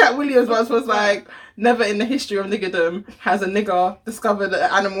Cat Williams was like, never in the history of niggerdom has a nigger discovered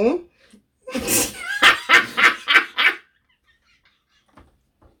an animal.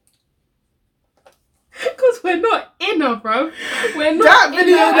 Because we're not inner, bro. We're not that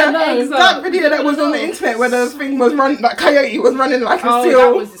video that was on the internet where the thing was running, that coyote was running like a seal.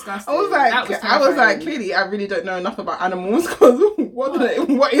 That was disgusting. I was like, clearly, I really don't know enough about animals because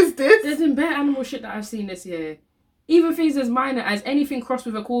what is this? There's been bare animal shit that I've seen this year. Even things as minor as anything crossed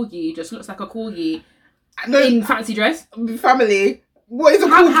with a corgi just looks like a corgi in fancy dress. Family. What is a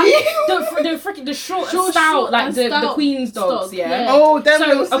corgi? The short stout, like the Queen's dogs, yeah. Oh, them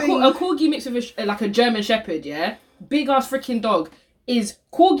so a corgi mixed with a German Shepherd, yeah. Big ass freaking dog is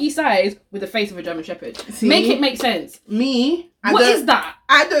corgi size with the face of a German Shepherd. See? Make it make sense. What is that?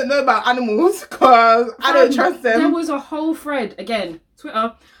 I don't know about animals because I don't trust them. There was a whole thread again,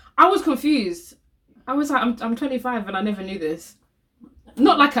 Twitter. I was confused. I was like, I'm 25 and I never knew this.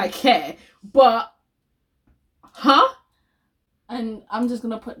 Not like I care, but And I'm just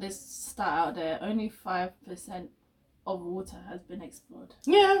gonna put this stat out there. Only 5% of water has been explored.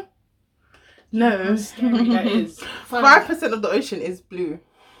 Yeah. No. How scary that is. 5% of the ocean is blue.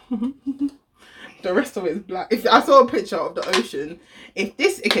 The rest of it is black. If I saw a picture of the ocean, I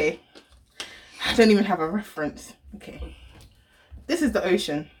don't even have a reference. Okay. This is the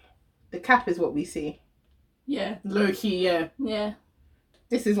ocean. The cap is what we see. Yeah. Low key, yeah. Yeah.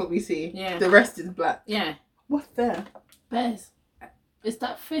 This is what we see. Yeah. The rest is black. Yeah. What's there? Bears. It's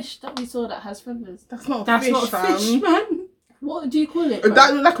that fish that we saw that has feathers. That's not a fish, man. What do you call it? Bro?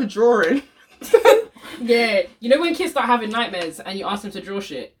 That looked like a drawing. Yeah. You know when kids start having nightmares and you ask them to draw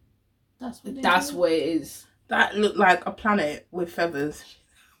shit? That's what it is. That looked like a planet with feathers.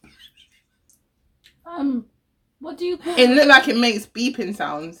 What do you call it? It looked like it makes beeping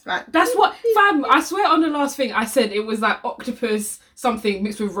sounds. Like that's what, fam. I swear on the last thing I said it was like octopus something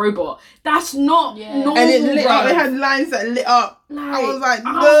mixed with robot. That's not normal. And it lit up. It had lines that lit up. I was like,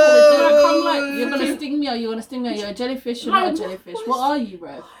 no. I'm like, you're gonna sting me or you're gonna sting me? You're a jellyfish. You're not a jellyfish. What are you,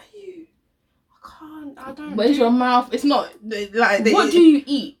 bro? I don't. Where's your mouth? It's not like. What do you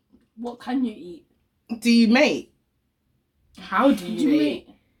eat? What can you eat? Do you mate? How do you mate?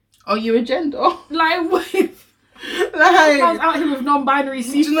 Are you a gender? Like what? Like, I was out here with non-binary.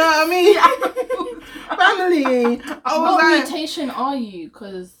 Do you know what I mean? Family. What mutation are you?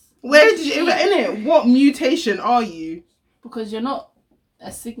 Because where did you even in it? What mutation are you? Because you're not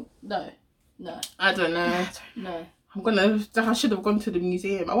a No. I don't know. No. I should have gone to the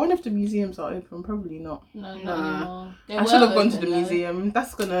museum. I wonder if the museums are open. Probably not. No, not anymore. I should have gone to the museum.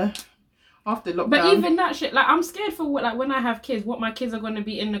 That's gonna after lockdown. But even that shit, like I'm scared for what, like when I have kids, what my kids are gonna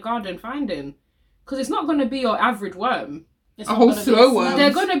be in the garden finding. Because it's not going to be your average worm. It's a whole slow worm.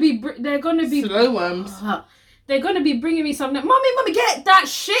 They're going to be slow worms. They're going to be bringing me something. Mommy, get that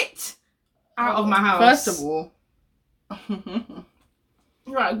shit out of my house. First of all,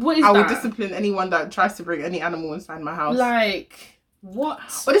 right, what is that? I will discipline anyone that tries to bring any animal inside my house. Like, what?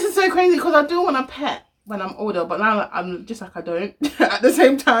 But this is so crazy because I do want a pet when I'm older, but now I'm just like I don't. At the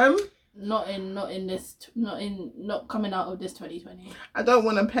same time. Not coming out of this 2020. I don't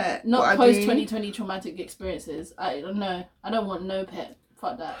want a pet. Not post 2020 traumatic experiences. I don't know. I don't want no pet.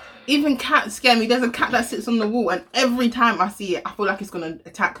 Fuck that. Even cats scare me. There's a cat that sits on the wall, and every time I see it, I feel like it's gonna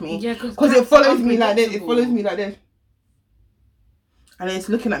attack me. Yeah, because it follows me like this. It follows me like this, and it's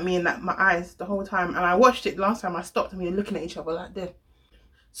looking at me in my eyes the whole time. And I watched it last time. I stopped, and we were looking at each other like this.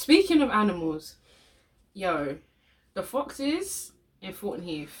 Speaking of animals, the foxes in Thornton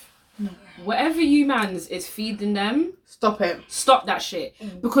Heath. No. Whatever you mans is feeding them, stop it. Stop that shit.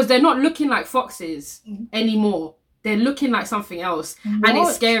 Because they're not looking like foxes anymore. They're looking like something else. What? And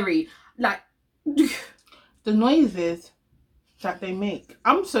it's scary. Like the noises that they make.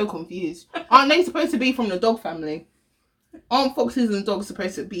 I'm so confused. Aren't they supposed to be from the dog family? Aren't foxes and dogs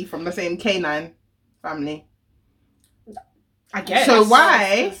supposed to be from the same canine family? I guess. So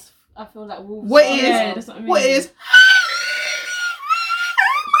why? I feel like wolves. What is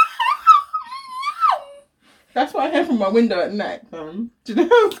That's what I hear from my window at night. Do you know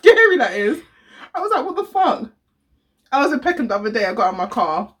how scary that is? I was like, what the fuck? I was in Peckham the other day. I got out of my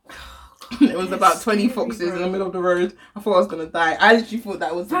car. It was about 20 foxes in the middle of the road. I thought I was gonna die. I literally thought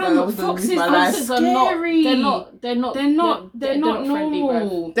that was the way I was gonna lose my life. Foxes are scary. They're not friendly,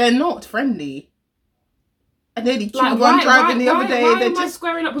 normal. They're not friendly. I nearly killed Like, one driving the other day. Why am I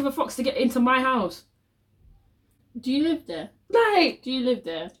squaring up with a fox to get into my house? Do you live there? Like, do you live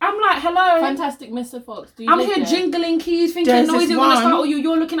there? I'm like, hello. Fantastic Mr. Fox. Do you I'm live here there? jingling keys, thinking There's noisy this gonna one. start. Or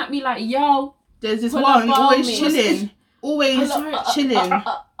you're looking at me like, yo. There's this Pull one up on always me. chilling. Always chilling.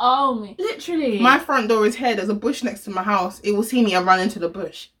 Oh me. Literally. My front door is here. There's a bush next to my house. It will see me and run into the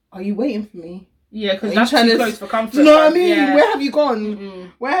bush. Are you waiting for me? Yeah, because Are you that's trying too to- close for comfort. Do you know what I fam. mean? Yeah. Where have you gone?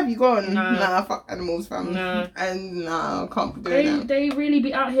 Mm-mm. Where have you gone? No. Nah, fuck animals, fam. No. And nah, I can't be doing that. They really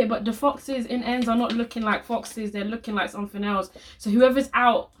be out here, but the foxes in ends are not looking like foxes. They're looking like something else. So whoever's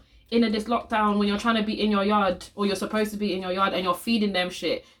out in this lockdown when you're trying to be in your yard, or you're supposed to be in your yard, and you're feeding them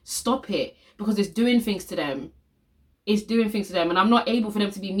shit, stop it, because it's doing things to them. It's doing things to them, and I'm not able for them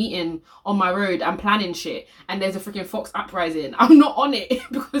to be meeting on my road and planning shit, and there's a freaking fox uprising. I'm not on it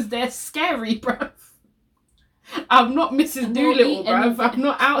because they're scary, bruv. I'm not Mrs. And they'll Doolittle, eat bruv. anything. I'm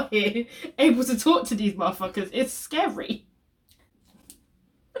not out here able to talk to these motherfuckers. It's scary.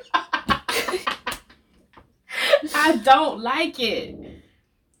 I don't like it.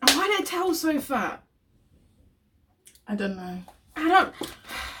 And why their tails so fat? I don't know. I don't.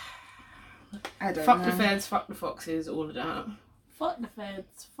 I don't Fuck know. the feds, fuck the foxes, all of that. Fuck the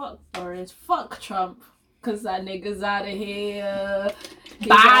feds. Fuck Boris. Fuck Trump. Cause that nigga's out of here.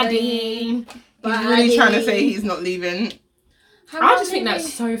 He's outta here. He's really trying to say he's not leaving. I just think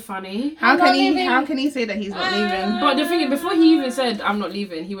that's so funny. How I'm can not he? leaving. How can he say that he's not leaving? But the thing is, before he even said I'm not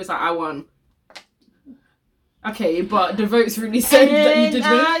leaving, he was like, I won. Okay, but the votes really said that you didn't.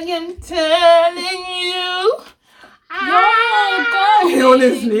 I am telling you. Yo,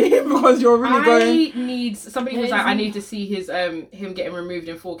 Honestly, because you're really going. I need somebody was like, I need to see his him getting removed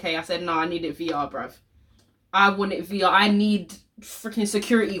in 4K. I said, no, I need it VR, bruv. I want it VR. I need freaking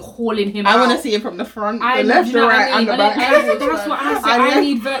security hauling him out. I want to see it from the front, I the know, left, you the know what I right, and mean? the back. That's what I said. I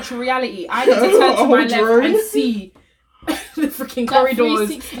need virtual reality. I need to turn to my left and see the freaking corridors.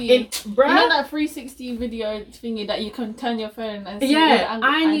 360. In, bruh. You know that 360 video thingy that you can turn your phone and see all the Yeah,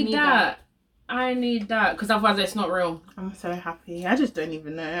 angles? I need that. I need that because otherwise it's not real. I'm so happy. I just don't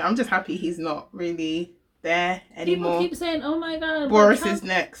even know. I'm just happy he's not really there People anymore. keep saying, "Oh my god, Boris Trump-" is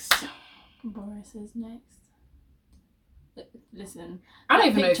next. Boris is next. Listen, I don't That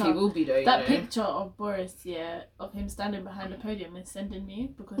even know if he picture- will be though. that you know. picture of Boris, yeah, of him standing behind the podium is sending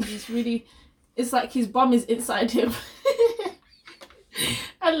me because he's really, it's like his bum is inside him,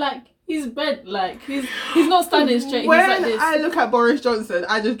 and like he's bent, like he's not standing straight. When he's like this. I look at Boris Johnson,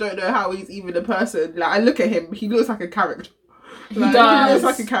 I just don't know how he's even a person. Like I look at him, he looks like a character. Like, does. He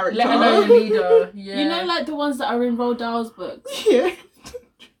looks like a character. Let alone a leader. Yeah. You know, like the ones that are in Roald Dahl's books. Yeah.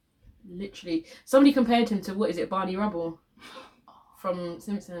 Literally, somebody compared him to what is it, Barney Rubble from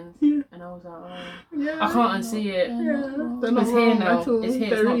Simpsons, Yeah. and I was like, oh, Yeah. I can't unsee it. Yeah, they're not It's here wrong now. at all. It's here.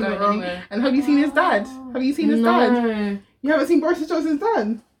 They're It's not really going wrong. anywhere. And have you seen his dad? Have you seen his dad? No. You haven't seen Boris Johnson's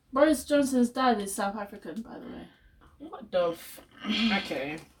dad? Boris Johnson's dad is South African, by the way. What the?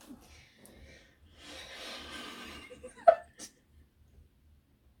 Okay.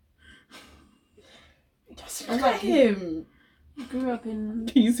 Just I look like at him. He grew up in.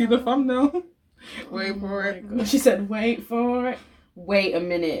 Can you see the thumbnail? Wait for it. She said, "Wait for it. Wait a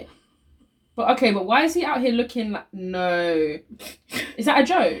minute." But okay, but why is he out here looking like? No, is that a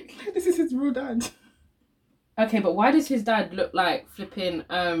joke? This is his real dad. Okay, but why does his dad look like flipping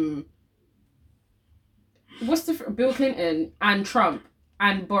what's the Bill Clinton and Trump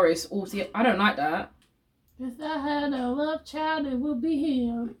and Boris all together? I don't like that. If I had a love child, it would be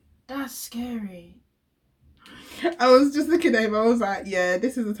him. That's scary. I was just looking at him. I was like, yeah,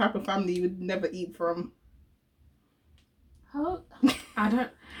 this is the type of family you would never eat from. How I don't.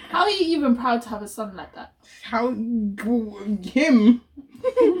 are you even proud to have a son like that? How him?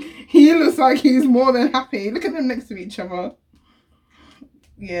 He looks like he's more than happy. Look at them next to each other.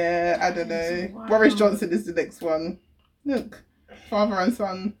 Yeah, I don't know. Wow. Boris Johnson is the next one. Look, father and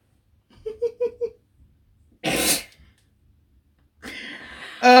son.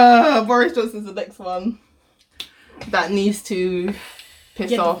 Boris Johnson's the next one that needs to piss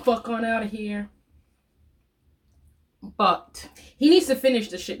Get off. the fuck on out of here. But He needs to finish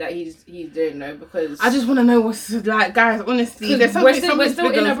the shit that he's doing though, because I just want to know what's like, guys. Honestly, there's we're something still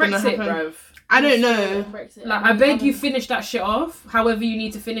in a bigger gonna Brexit, happen. bruv. I don't know. Brexit. Like, I beg you, finish that shit off. However you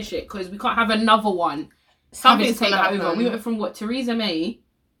need to finish it, because we can't have another one. Something's Having to take gonna that happen. over. We went from what, Theresa May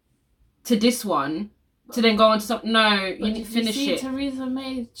to this one. to then go on to something. No, you But need to did finish you see it. Theresa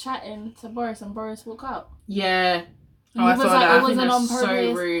May chatting to Boris and Boris walk out? Yeah. And Oh, I he was saw like, that. it wasn't on That's so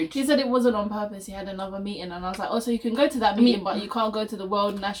purpose. rude. He said it wasn't on purpose. He had another meeting, and I was like, oh, so you can go to that meeting, but you can't go to the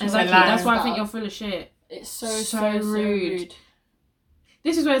World National. Exactly. Like, That's why I stuff. think you're full of shit. It's so rude.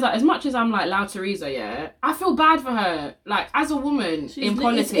 This is where it's like, as much as I'm like loud Theresa, yeah, I feel bad for her. Like, as a woman in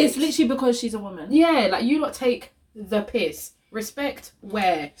politics. It's literally because she's a woman. Yeah, like, you lot take the piss. Respect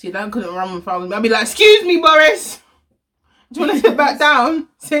where? See, that couldn't run with me. I'd be like, excuse me, Boris. Do you want to sit back down?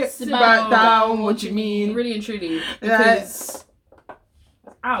 Sit back down. What do you mean? Really and truly. Because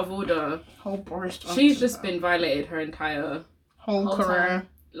out of order. Whole Boris Johnson. She's just been violated her entire whole career.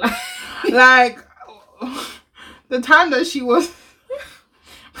 like, Like, the time that she was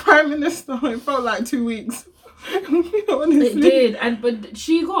Prime Minister, it felt like 2 weeks. Honestly. it did, but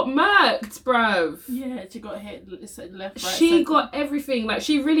she got murked, bruv. Yeah, she got hit left, right. She center. got everything. Like,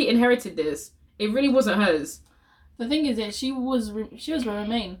 she really inherited this. It really wasn't hers. The thing is that she was a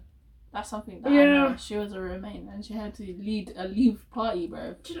Remain. That's something that I Yeah. know. She was a Remain, and she had to lead a Leave party,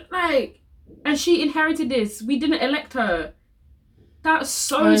 bro. Like, and she inherited this. We didn't elect her. That's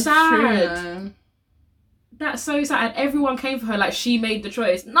so That's sad. true, man. That's so sad. And everyone came for her like she made the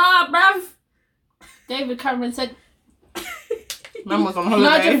choice. Nah, bruv. David Cameron said. Man was on Nigel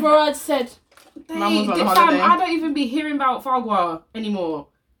holiday. Farage said. Man was on Fam, holiday. I don't even be hearing about Farquhar anymore.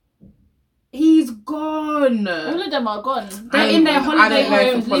 He's gone. All of them are gone. They're in their I holiday don't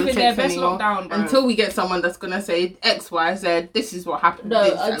know homes, for living their politics best anymore. lockdown, bro. Until we get someone that's gonna say X, Y, Z. This is what happened. No,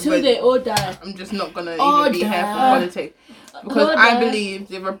 this, until but they all die. I'm just not gonna Oh, even be here for damn. politics because Oh, I damn. believe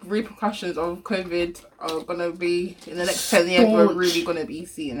the repercussions of COVID are gonna be in the next 10 years. We're really gonna be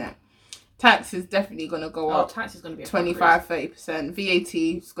seeing it. Tax is definitely gonna go up. Tax is gonna be a 25-30%.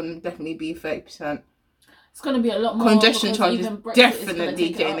 VAT is gonna definitely be 30%. It's going to be a lot more. Congestion because charges even Brexit is gonna definitely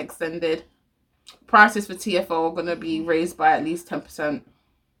take it getting up. extended. Prices for TFO are gonna be raised by at least 10%.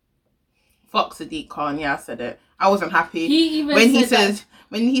 Fuck Sadiq Khan, yeah, I said it. I wasn't happy He even when he said said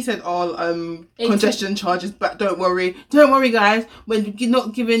congestion charges, but don't worry guys, when you're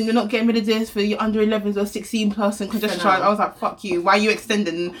not getting rid of this for your under 11s or 16 plus and congestion For now. charge. I was like, fuck you, why are you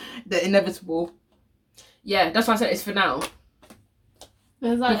extending the inevitable? Yeah, that's why I said it's for now.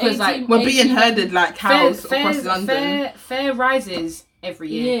 There's like because, like, 18 We're being 18 herded like cows across London. Fair rises every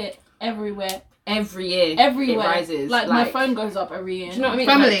year. Yeah, everywhere. Every year. Everywhere. It rises. Like my phone goes up every year. Do you know what I mean?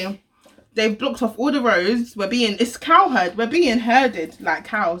 Family, they've blocked off all the roads. It's cow herd. We're being herded like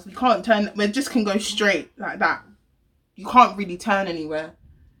cows. We can't turn. We just can go straight like that. You can't really turn anywhere.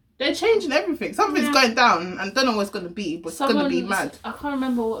 They're changing everything. Something's going down, and I don't know what's going to be, but it's going to be mad. I can't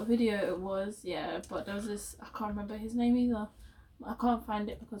remember what video it was. Yeah, but there was this. I can't remember his name either. I can't find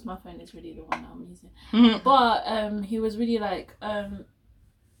it because my phone is really the one that I'm using. Mhm. But he was really like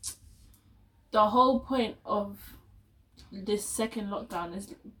the whole point of this second lockdown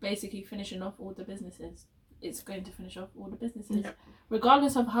is basically finishing off all the businesses. It's going to finish off all the businesses,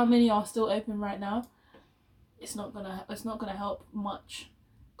 regardless of how many are still open right now. It's not gonna help much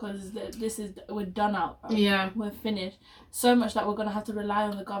because we're done out. Right? Yeah. We're finished. So much that we're gonna have to rely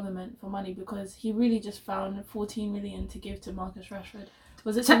on the government for money because he really just found 14 million to give to Marcus Rashford.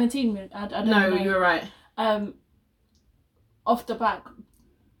 Was it 17 million? I don't know. No, you were right. Off the back,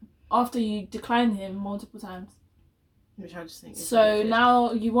 after you declined him multiple times. Which I just think is So ridiculous.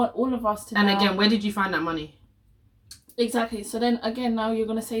 now you want all of us to. And now... again, where did you find that money? Exactly. So then again, now you're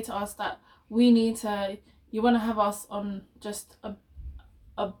gonna say to us that we need to. You want to have us on just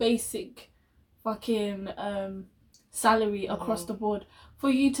a basic fucking salary across the board for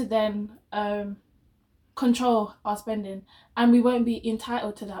you to then control our spending, and we won't be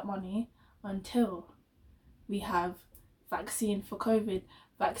entitled to that money until we have vaccine for COVID,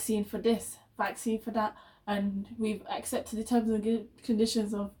 vaccine for this, vaccine for that, and we've accepted the terms and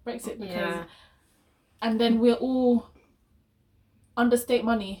conditions of Brexit because, and then we're all under state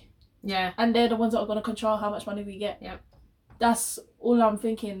money. Yeah. And they're the ones that are going to control how much money we get. Yep. That's all I'm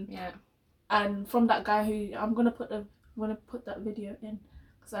thinking. Yeah. And from that guy who I'm gonna put that video in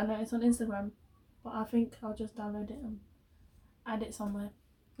because I know it's on Instagram, but I think I'll just download it and add it somewhere.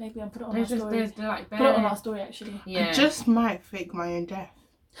 Maybe I'll put it on our story. Put it on our story actually. Yeah. I just might fake my own death.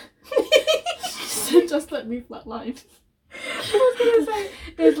 Just let me flatline. I was gonna say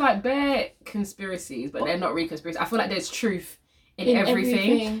there's like bare conspiracies, but they're not really conspiracies. I feel like there's truth in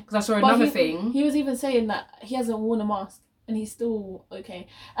everything. Because I saw another thing. He was even saying that he hasn't worn a mask and he's still okay.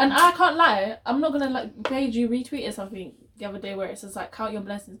 And I can't lie, I'm not gonna like page you retweeted something the other day where it says like count your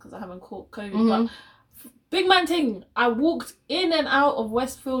blessings because I haven't caught COVID. But big man thing, I walked in and out of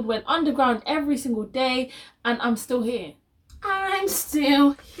Westfield, went underground every single day, and I'm still here. I'm I'm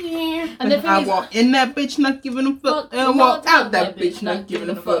still here. And the thing I is, walk in that bitch, not giving a fuck. And walk out that bitch, not giving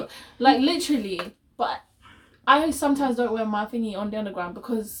a fuck. Like literally, but I sometimes don't wear my thingy on the underground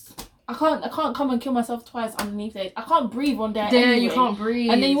because I can't come and kill myself twice underneath it. I can't breathe on there. There, anyway. you can't breathe.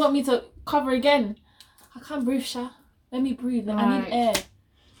 And then you want me to cover again? I can't breathe, Sha. Let me breathe. I need air.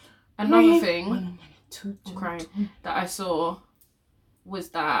 Another thing, I'm crying, that I saw was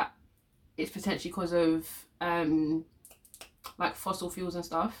that it's potentially because of like fossil fuels and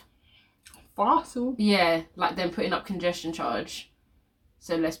stuff. Fossil? Yeah, like them putting up congestion charge,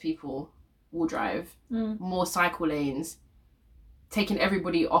 so less people will drive, more cycle lanes, taking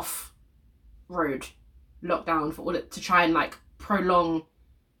everybody off road, lockdown for all it, to try and like prolong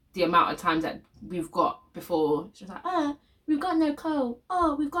the amount of times that we've got before. It's just like, we've got no coal.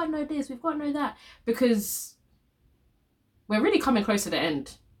 Oh, we've got no this, we've got no that. Because we're really coming close to the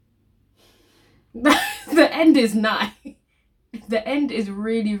end. The end is nigh. The end is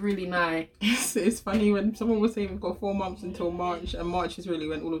really, really nigh. It's funny when someone was saying we've got 4 months until March, and March is really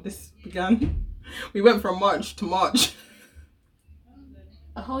when all of this began. We went from March to March.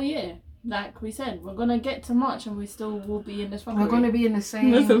 A whole year. Like we said, we're gonna get to March and we still will be in this fuckery. We're gonna be in the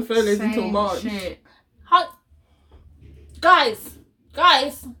same. Listen, fellas, same until March. Shit. Guys,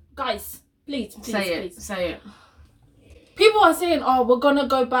 please, Say it. People are saying, "Oh, we're gonna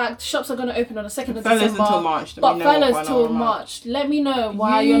go back. Shops are gonna open on the 2nd of Fellas December." until March. But fellas till March. Let me know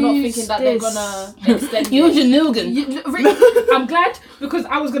why you're not thinking that they're gonna extend. Use your noggin. I'm glad, because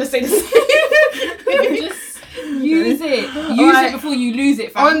I was gonna say the same. Just use it. Use it before you lose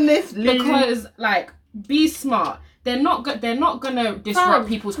it, fam. Honestly, because like, be smart. They're not gonna disrupt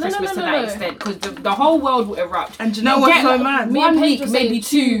people's Christmas to that extent, because the whole world will erupt. And do you know what's so mad? 1 week, maybe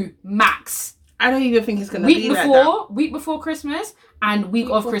 2 max. I don't even think it's gonna be like that. Week before Christmas and week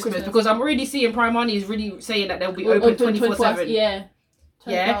of Christmas, because I'm already seeing Prime Money is really saying that they'll be open 24/7. Yeah.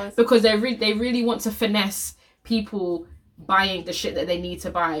 Yeah, because they really want to finesse people buying the shit that they need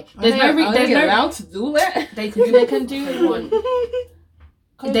to buy. There's no allowed to do it. They can do what they want.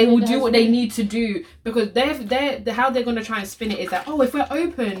 They will do what they need to do, because they're how they're gonna try and spin it is that, oh, if we're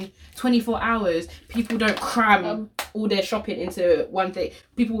open 24 hours, people don't cram all their shopping into one thing.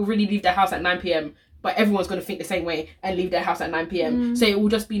 People will really leave their house at 9 p.m, but everyone's gonna think the same way and leave their house at 9 p.m. So it will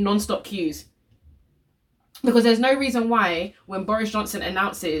just be non-stop queues. Because there's no reason why when Boris Johnson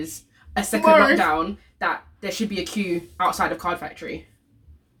announces a second lockdown that there should be a queue outside of Card Factory.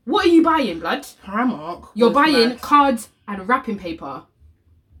 What are you buying, blood? Primark. You're buying cards and wrapping paper.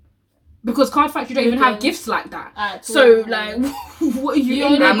 Because Card Factory don't even have gifts like that. So, like, what are you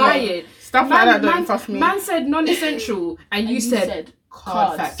in there buying? Stuff like that don't trust me. Man said non-essential, and you said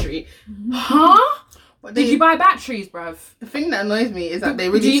Card Factory. Huh? Did you buy batteries, bruv? The thing that annoys me is that they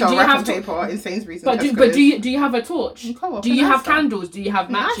really sell wrapping paper in Sainsbury's and Tesco's. But do you have a torch? Do you have candles? Do you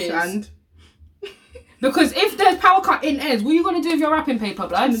have matches? Because if there's power cut in ends, what are you going to do with your wrapping paper,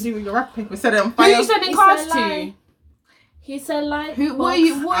 blood? What are you going to do with your wrapping paper? Set it on fire. Who are you sending cards to? He said like, what are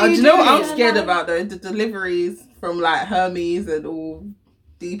you do you know what I'm scared about though? The deliveries from like Hermes and all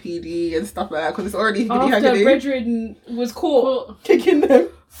DPD and stuff like that, because it's already after Brethren was caught kicking them,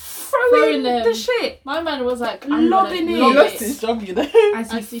 throwing the shit. My man was like, lobbing it. He lost his job, you know,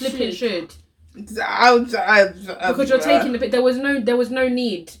 as he flipping should. Because you're taking the bit. There was no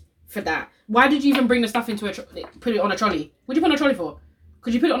need for that. Why did you even bring the stuff into put it on a trolley? What did you put on a trolley for?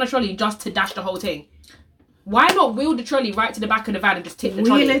 Could you put it on a trolley just to dash the whole thing? Why not wheel the trolley right to the back of the van and just tip the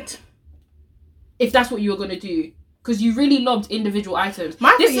trolley? It. If that's what you were going to do. Because you really lobbed individual items.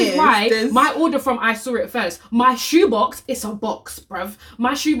 This is why my order from I Saw It First. My shoebox, it's a box, bruv.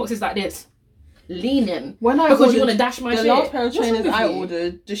 My shoebox is like this. Leaning. Because you want to dash my shit. The last pair of trainers I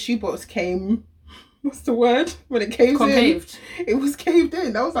ordered, the shoebox came... What's the word? When it caved in. It was caved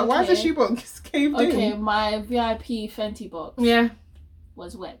in. I was like, why is the shoebox caved in? Okay, my VIP Fenty box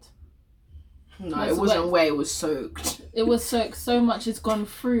was wet. No, it wasn't wet. It was soaked. It was soaked so much it's gone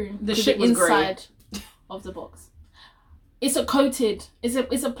through the shit was inside of the box. It's a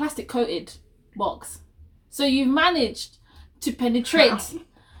plastic coated box. So you've managed to penetrate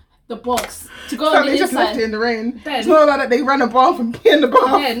the box to go on the inside. They just left it in the rain. It's not like that they ran a bath and pee in the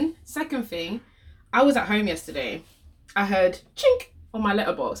bath. Then, second thing, I was at home yesterday. I heard chink on my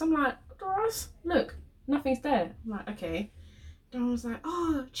letterbox. I'm like, Doris, look, nothing's there. I'm like, okay. And I was like,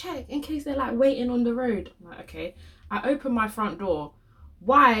 oh, check in case they're like waiting on the road. I'm like, okay. I open my front door.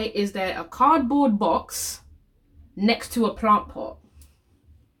 Why is there a cardboard box next to a plant pot?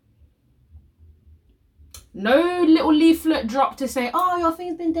 No little leaflet drop to say, oh, your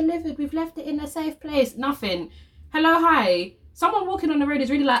thing's been delivered. We've left it in a safe place. Nothing. Hello, hi. Someone walking on the road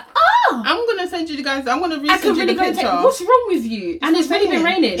is really like, oh, I'm gonna send you guys. I'm gonna I can resend you really the go and picture. take. What's wrong with you? And it's really been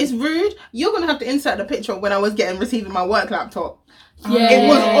raining. It's rude. You're gonna have to insert the picture when I was receiving my work laptop. Yeah. It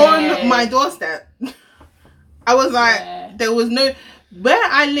was on my doorstep. I was like, there was no. Where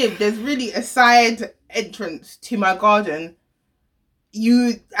I live, there's really a side entrance to my garden.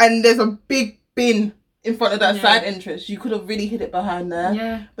 And there's a big bin in front of that side entrance. You could have really hid it behind there.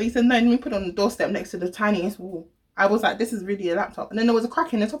 Yeah. But you said no. Let me put it on the doorstep next to the tiniest wall. I was like, this is really a laptop, and then there was a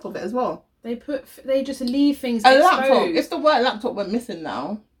crack in the top of it as well. They just leave things A exposed. laptop. If the word laptop went missing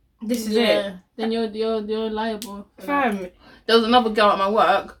now, This is it. Then you're liable. Fam. there was another girl at my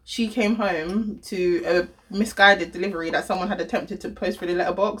work. She came home to a misguided delivery that someone had attempted to post through the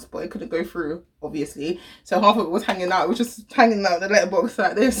letterbox, but it couldn't go through, obviously. So half of it was hanging out. It was just hanging out the letterbox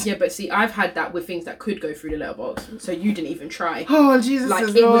like this. Yeah, but see, I've had that with things that could go through the letterbox, so you didn't even try. Oh, Jesus. Like,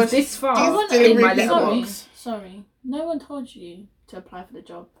 is it Lord. was this far These in my delivery letterbox. Sorry. No one told you to apply for the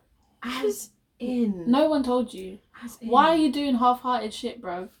job. As in. No one told you. As in. Why are you doing half-hearted shit,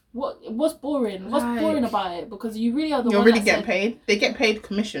 bro? What's boring? What's Like- boring about it? Because you really are the You're one really that getting said, paid. They get paid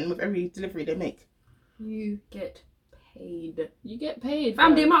commission with every delivery they make. You get paid. You get paid. Fam,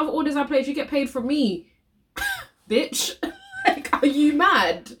 bro. the amount of orders I place, you get paid from me. Bitch. Like, are you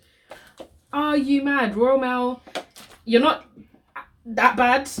mad? Are you mad? Royal Mail, you're not that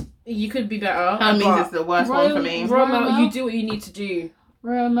bad. You could be better. Hermes but is the worst one for me. Royal Mail, Royal Mail? you do what you need to do.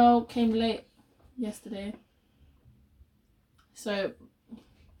 Royal Mail came late yesterday. So,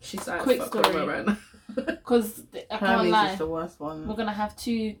 She's like, Quick fuck story. Royal Mail right now. because I can't Hermes lie, is the worst one. we're gonna have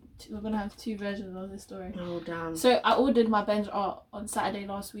two versions of this story. Oh, damn. So I ordered my bench art on Saturday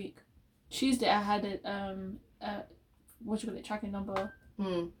last week. Tuesday I had it tracking number.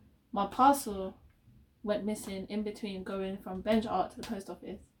 My parcel went missing in between going from bench art to the post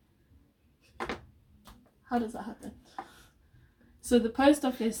office. How does that happen? So the post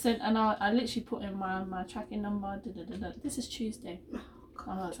office sent, and I literally put in my tracking number. This is Tuesday.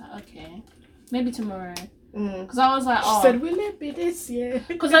 I was like, okay, maybe tomorrow. Because I was like, She said, will it be this year?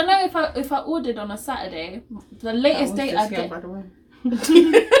 because I know if I ordered on a Saturday, the latest date I'd get. By the way.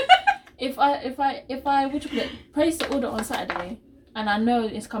 If I place the order on Saturday and I know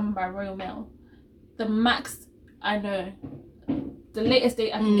it's coming by Royal Mail, the max I know, the latest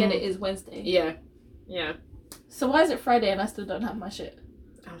date I can get it is Wednesday. Yeah. So why is it Friday and I still don't have my shit?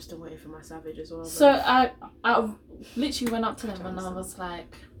 I'm still waiting for my Savage as well. So I literally went up to them and I was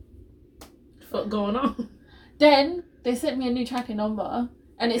like, What's going on? then they sent me a new tracking number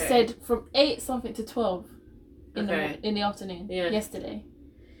and it Okay. said from 8 something to 12 in the afternoon yesterday.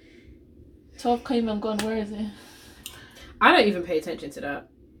 12 came and gone, where is it? I don't even pay attention to that.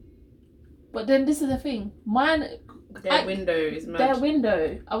 But then this is the thing, Their window is mad. their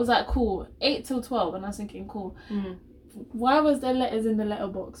window, I was like, cool, 8 till 12, and I was thinking, cool. Why was there letters in the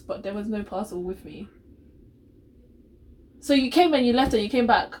letterbox, but there was no parcel with me? So you came and you left and you came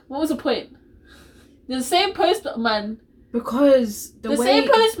back. What was the point? The same postman. Because the way... same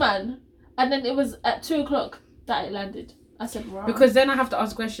postman. And then it was at 2 o'clock that it landed. I said, wow. Because then I have to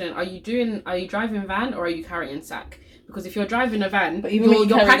ask a question, are you driving van or are you carrying sack? Because if you're driving a van, But even when you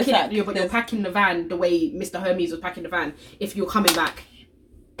you're carry the packing sack, you're packing the van the way Mr. Hermes was packing the van if you're coming back.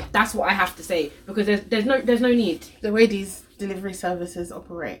 That's what I have to say. Because there's no need. The way these delivery services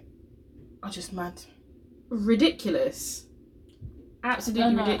operate are just mad. Ridiculous. Absolutely I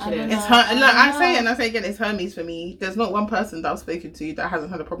don't know. ridiculous. It's I say it and I say again, it's Hermes for me. There's not one person that I've spoken to that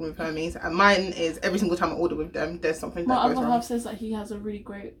hasn't had a problem with Hermes, and mine is every single time I order with them, there's something My that goes other wrong. half says that he has a really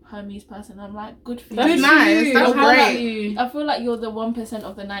great Hermes person. I'm like, good for That's you. nice. That's I feel great. I feel like you're the 1%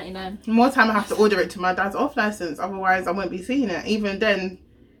 of the 99. More time I have to order it to my dad's off license, otherwise I won't be seeing it. Even then,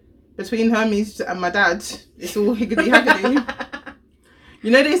 between Hermes and my dad, it's all higgity haggity. You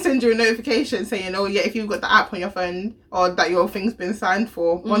know, they send you a notification saying, oh yeah, if you've got the app on your phone or that your thing's been signed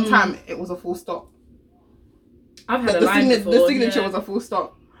for. One time it was a full stop. I've had a line before. The signature was a full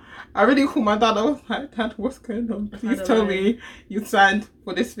stop. I really called my dad. I was like, Dad, what's going on? Please tell me you signed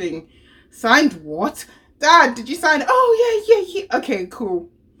for this thing. Signed what? Dad, did you sign? Oh yeah. Okay, cool.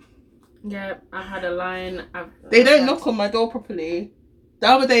 Yeah, I've had a line. They don't knock on my door properly. The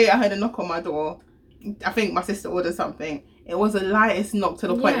other day I heard a knock on my door. I think my sister ordered something. It was the lightest knock to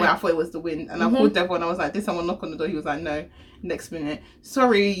the point where I thought it was the wind. And I called Devon and I was like, did someone knock on the door? He was like, no. Next minute,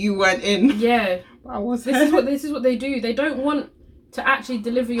 sorry, you weren't in. Yeah. But I was This is what they do. They don't want to actually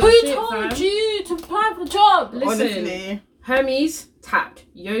deliver your Who shit, told fam. you to apply for the job? Listen, Honestly. Hermes, tapped.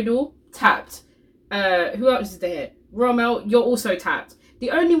 Yodel, tapped. Who else is there? Royal Mail, you're also tapped.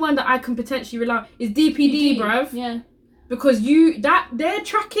 The only one that I can potentially rely on is DPD, bruv. Yeah. Because their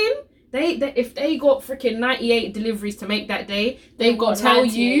tracking They if they got freaking 98 deliveries to make that day, they've got to tell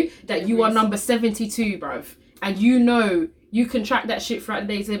you that you are number 72, bruv. And you know, you can track that shit throughout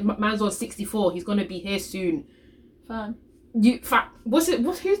the day. Say, man's on 64, he's gonna be here soon. Fam. Who's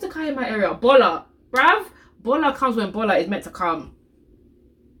the guy in my area? Bola. Bruv, Bola comes when Bola is meant to come.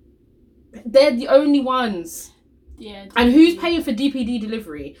 They're the only ones. Yeah. DPD. And who's paying for DPD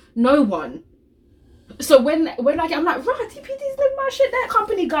delivery? No one. So when I'm like, right, DPD's doing my shit, that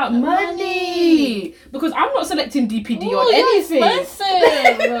company got money. Because I'm not selecting DPD on anything.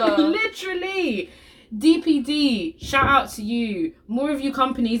 Expensive. Literally. DPD, shout out to you. More of you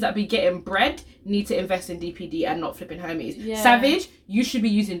companies that be getting bread need to invest in DPD and not flipping Hermes. Yeah. Savage, you should be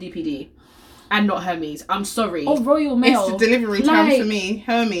using DPD and not Hermes. I'm sorry. Or Royal Mail. It's the delivery time for me.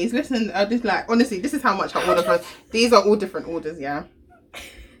 Hermes, listen, honestly, this is how much I order for. These are all different orders, yeah.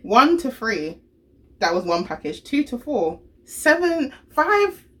 1 to 3, that was one package. 2 to 4, 7,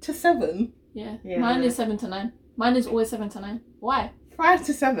 5 to 7. Yeah. Mine is 7 to 9. Mine is always 7 to 9. Why? 5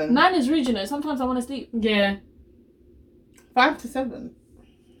 to 7. 9 is regional. Sometimes I want to sleep. Yeah. 5 to 7.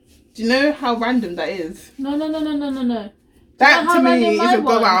 Do you know how random that is? No. That to me is a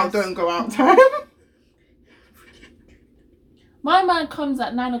go out, don't go out time. My man comes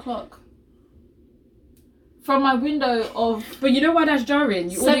at 9 o'clock. From my window of... But you know why that's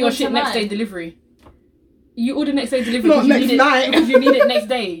jarring? You order your shit next day delivery. You order next day delivery Not next night. Because you need it next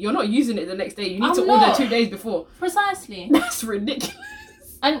day. You're not using it the next day. You need to order 2 days before. Precisely. That's ridiculous.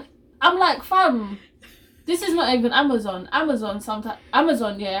 And I'm like, fam, this is not even Amazon. Amazon,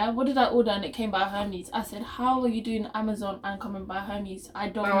 yeah. What did I order? And it came by Hermes. I said, how are you doing Amazon and coming by Hermes? I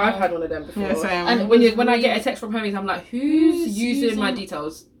don't know. I've had one of them before. Yeah, same. And when I get a text from Hermes, I'm like, who's using my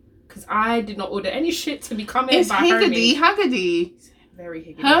details? Because I did not order any shit to be coming by Hermes. It's higgity-haggity. It's very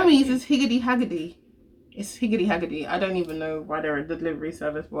higgity. Hermes is higgity-haggity. It's higgity-haggity. I don't even know why they're a delivery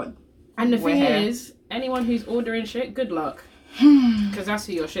service, but... And the thing is, anyone who's ordering shit, good luck. Because that's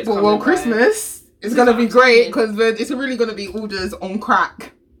who your shit's coming Well, by. Christmas is going to be great because it's really going to be orders on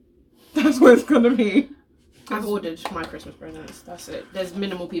crack. That's what it's going to be. I've ordered my Christmas presents. That's it. There's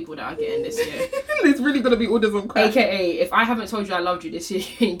minimal people that are getting this year. It's really going to be orders on crack. AKA, if I haven't told you I loved you this year,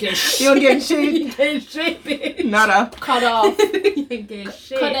 you ain't getting shit. You're getting shit. You ain't getting shit, bitch. Nada. Cut off. You ain't getting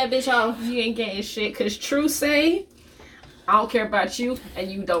shit. Cut that bitch off. You ain't getting shit. Because true say, I don't care about you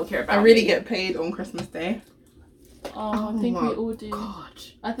and you don't care about me. I really get paid on Christmas Day. Oh, I think we all do. God.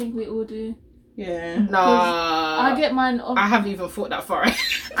 I think we all do. Yeah. Nah. I get mine off. I haven't even thought that far.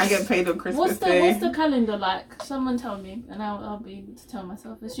 I get paid on Christmas Day. What's the calendar like? Someone tell me, and I'll be able to tell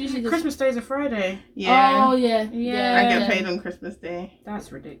myself. It's usually Christmas Day is a Friday. Yeah. Oh yeah. I get paid on Christmas Day.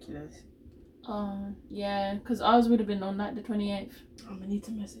 That's ridiculous. Yeah, because ours would have been on like the 28th. I'm gonna need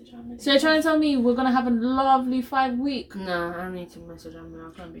to message. So you're trying to tell me we're gonna have a lovely 5 week Nah, I need to message. I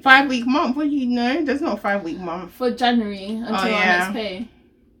can't be 5 week month. What do you know? There's not a 5 week month. for January until our next pay.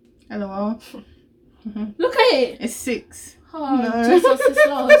 LOL. Look at it. It's 6. Oh, No. Jesus is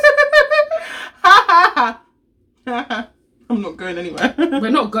lost. I'm not going anywhere. We're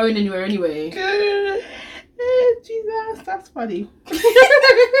not going anywhere anyway. Jesus, that's funny.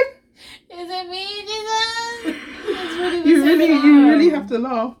 Is it me, Jesus? It's really You really have to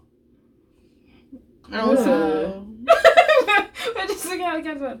laugh. Also, we're just looking at the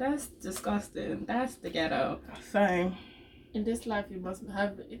ghetto. That's disgusting. That's the ghetto. So, in this life you must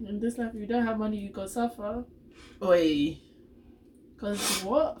have. In this life, if you don't have money, you go suffer. Oi. Cause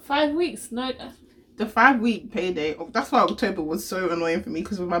what? 5 weeks? No. the 5 week payday, that's why October was so annoying for me,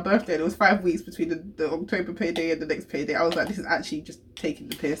 because with my birthday there was 5 weeks between the October payday and the next payday. I was like, this is actually just taking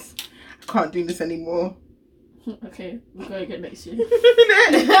the piss. I can't do this anymore. Okay, we'll go again next year.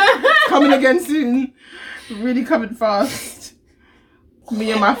 Coming again soon. Really coming fast.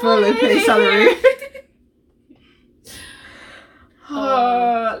 Me and my furlough pay salary.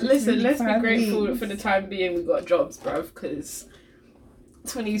 Listen, let's be 5 grateful weeks. for the time being we got jobs, bruv, because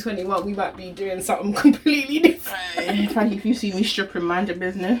 2021 we might be doing something completely different. In fact, if you see me stripping, mind your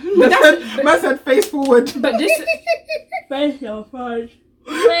business. But Man said face forward. But this Face your phone.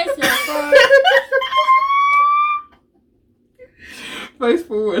 Face your phone. Face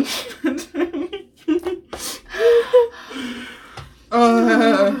forward.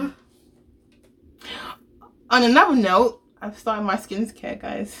 On another note, I've started my skincare,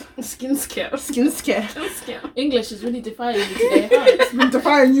 guys. skincare. Skincare. English is really defying me today. Huh? It's been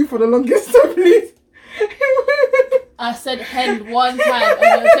defying you for the longest time, please. I said hen one time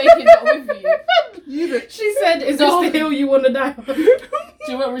and you're taking that with you. You She said, "Is this the hill you want to die on?" Do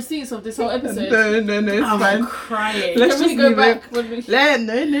Do you want receipts of this whole episode? No, it's I'm fine. crying. Let's Can we just go leave back it. when we...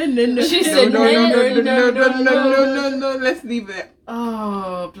 No. She said No. Let's leave it.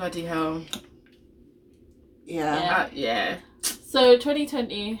 Oh, bloody hell. Yeah. Yeah. So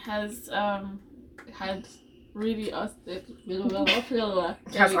 2020 has had really us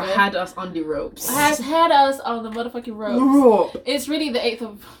Has had us on the ropes. has had us on the motherfucking ropes. Raw. It's really the 8th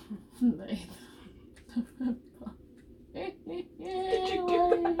of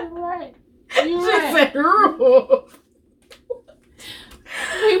You're right. She said raw.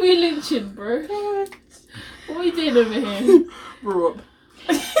 We lynching, bro. What are we doing over here? Raw.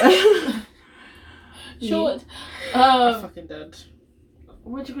 Short. I'm fucking dead.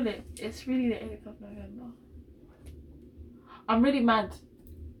 What do you call it? It's really the 8th of November. I'm really mad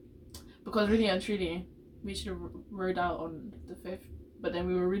because really and truly we should have rode out on the 5th, but then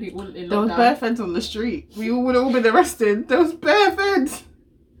we were really all in There was lockdown. bare feds on the street. We all would have all been arrested. There was bare feds.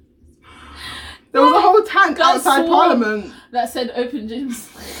 There was a whole tank That's outside swarm. Parliament. That said open gyms.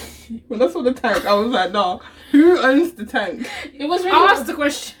 When I saw the tank, I was like, nah. Who owns the tank? It was really Ask the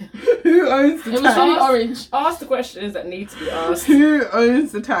question. Who owns the it was tank? really orange. Ask the questions that need to be asked. Who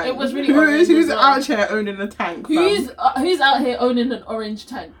owns the tank? It was really orange Who's as well. out here owning a tank? fam? Who's out here owning an orange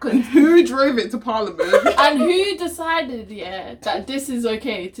tank? 'Cause- And who drove it to Parliament? and who decided, that this is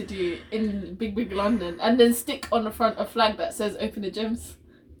okay to do in big London, and then stick on the front a flag that says "Open the gyms"?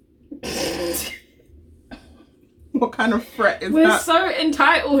 What kind of threat is We're that? so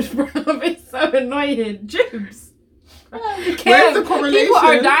entitled, bro. It's so annoying. Gyms. Where's the correlation? People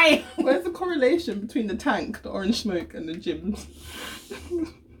are dying. Where's the correlation between the tank, the orange smoke, and the gyms?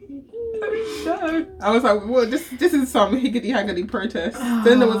 No. I was like, well, this is some higgity-haggity protest.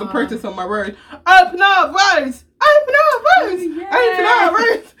 Then there was a protest on my road. Open up roads! Open up roads! Open up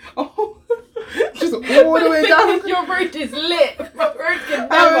roads! Oh, just all the way down. Your road is lit. My road can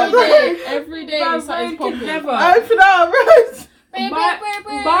Oh, never. Every day, My something's road popping. can never. Open up roads!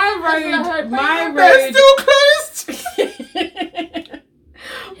 My They're road. still closed!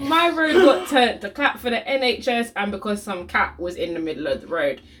 My road got turned to clap for the NHS, and because some cat was in the middle of the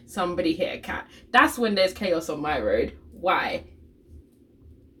road, somebody hit a cat. That's when there's chaos on my road. Why?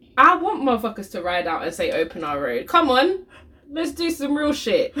 I want motherfuckers to ride out and say open our road. Come on, let's do some real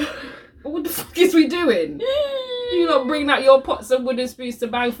shit. What the fuck is we doing? You lot bring out your pots and wooden spoons to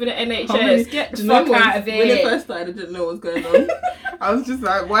bang for the NHS. Get the Do you know fuck what? out of When it here. first started, I didn't know what was going on. I was just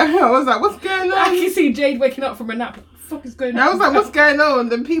like, why? I was like, what's going I on? can see Jade waking up from a nap. What the fuck is going on? And I was like, what's going on?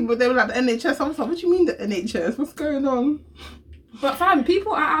 And then people, they were like, the NHS. I was like, what do you mean the NHS? What's going on? But fam,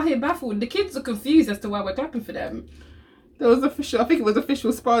 people are out here baffled. The kids are confused as to why we're clapping for them. There was official, I think it was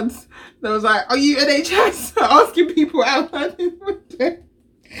official spuds. That was like, are you NHS? Asking people out.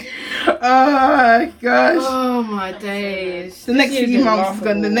 Oh gosh. Oh my days. The next This few year's months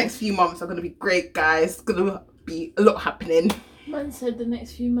been the laughable. next few months are gonna be great, guys. It's gonna be a lot happening. Man said the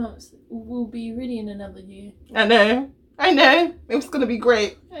next few months will be really in another year. I know. It's gonna be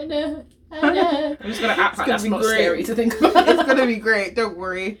great. I know. I'm just gonna act like gonna that's be not great. scary to think about. It's gonna be great. Don't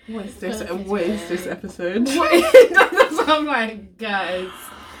worry. What is this episode? That's what I'm like, guys.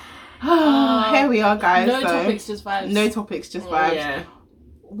 Here we are, guys. No so, topics, just vibes. No topics, just vibes. Yeah.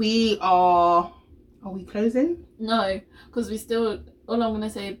 We are we closing? No, because we still. All I'm gonna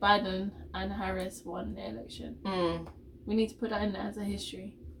say, Biden and Harris won the election. Mm. We need to put that in there as a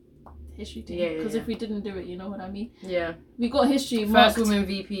history thing. Yeah, yeah, Because yeah. if we didn't do it, you know what I mean. Yeah. We got history First marked. woman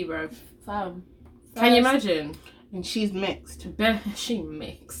VP, bro. Fam. Can you imagine? And she's mixed. She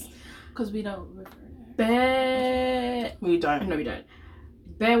mix. Because we don't refer to her. Bare. We don't. No, we don't.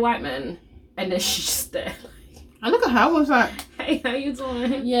 Bare white men, and then she's just there. I look at her. I was like, Hey, how you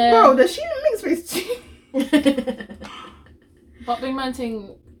doing? Yeah. bro, does she mix race too? But Big Man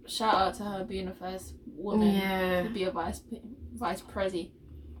thing, shout out to her being the first woman Yeah. to be a vice prezi.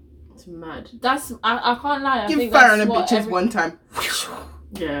 It's mad. That's I can't lie. I Give think fire on that's the what bitches one time.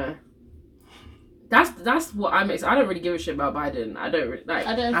 Yeah. That's what I'm. I don't really give a shit about Biden. I don't really, like.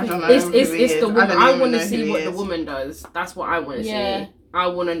 I don't I think don't know. It's who he it's the is. woman. don't I even want know to who see he what the is. woman does. That's what I want to Yeah. see. I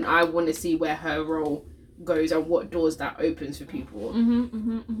want to see where her role goes and what doors that opens for people.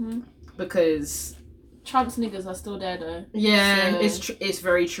 Because Trump's niggas are still there though. yeah, So- it's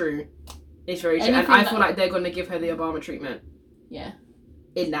very true. It's very true, Anything and I that- feel like they're gonna give her the Obama treatment. Yeah.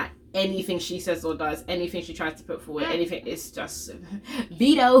 In that anything she says or does, anything she tries to put forward, anything, it's just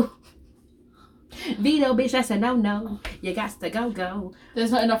veto. Veto, bitch, that's a no. You got to go.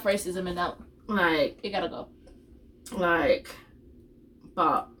 There's not enough racism in that. Like, You gotta go.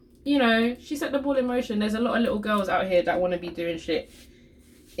 but you know, she set the ball in motion. There's a lot of little girls out here that want to be doing shit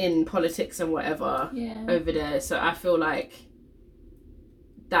in politics and whatever Yeah. over there. So I feel like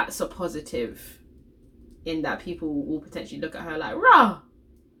that's a positive in that people will potentially look at her like, rah,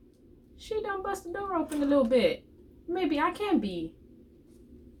 she done bust the door open a little bit. Maybe I can be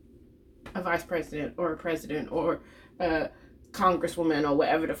a vice president or a president or a congresswoman or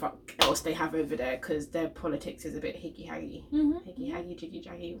whatever the fuck else they have over there, because their politics is a bit higgy-haggy. Higgy-haggy,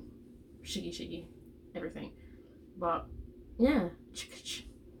 jiggy-jaggy, shiggy-shiggy, everything. But, yeah.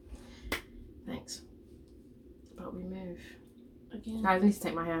 Thanks. But we move. Again. I need to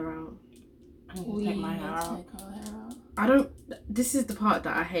take my hair out. We take my hair out. Take our hair out. I don't... This is the part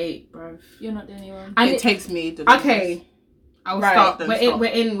that I hate, bruv. You're not the only one. And it takes me... Okay. I will start then. We're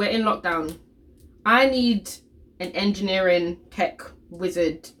in lockdown. I need an engineering tech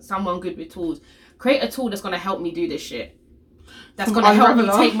wizard, someone good with tools. Create a tool that's going to help me do this shit. That's going to help me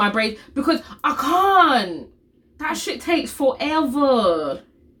take my braids. Because I can't. That shit takes forever.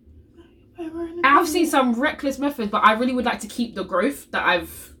 I've seen some reckless methods, but I really would like to keep the growth that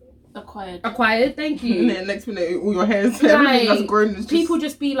I've acquired. Thank you. And then next minute, all your hairs, everything that's grown is people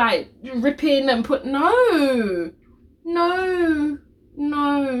just be like ripping and put no.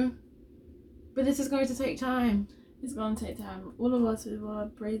 But this is going to take time. It's going to take time. All of us with our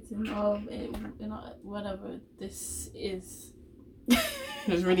braids in our whatever this is.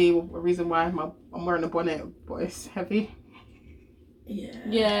 There's really a reason why I'm wearing a bonnet, but it's heavy.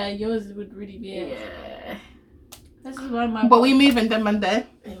 Yeah, yours would really be it. Yeah. This is why But we moving them and there.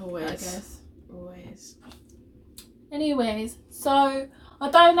 Always. I guess. Always. Anyways, so I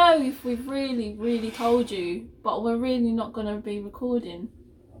don't know if we've really, really told you, but we're really not going to be recording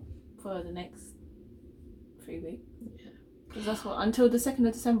for the next 3 weeks. Because that's what, until the 2nd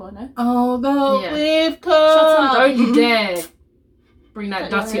of December, no? Although we've come. Shut up. Don't you dare bring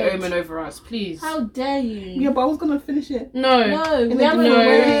that dirty omen over us, please. How dare you? Yeah, but I was going to finish it. No, we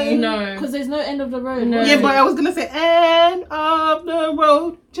haven't. No. Because there's no end of the road. No. Yeah, but I was going to say end of the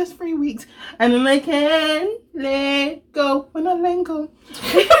road. Just 3 weeks. And then I can let go when I let go.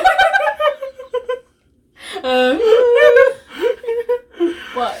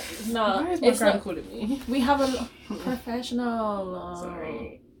 But no, Why is my it's grand not. calling me? We have a professional.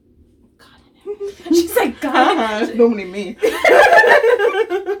 Sorry. She said, "God." It's normally me.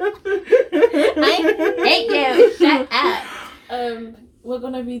 I hate you. Shut up. We're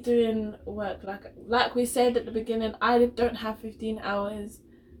gonna be doing work like we said at the beginning. I don't have 15 hours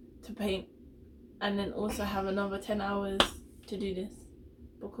to paint, and then also have another 10 hours to do this,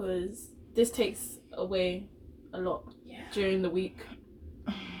 because this takes away a lot during the week.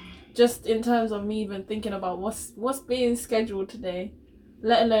 Just in terms of me even thinking about what's being scheduled today,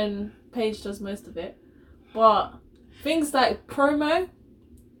 let alone Paige does most of it. But things like promo,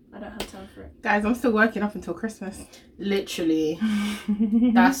 I don't have time for it. Guys, I'm still working up until Christmas. Literally.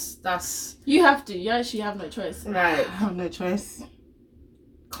 That's You have to. You actually have no choice. right. I have no choice.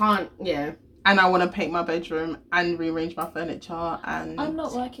 Can't. Yeah. And I want to paint my bedroom and rearrange my furniture and I'm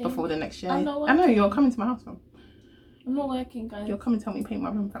not working. before the next year. I'm not I know working. you're coming to my house, fam. I'm not working, guys. You're coming to help me paint my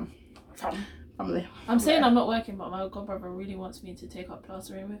room, fam. Family. I'm saying I'm not working, but my godbrother really wants me to take up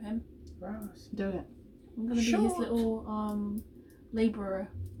plastering with him. Do it. I'm gonna be his little labourer.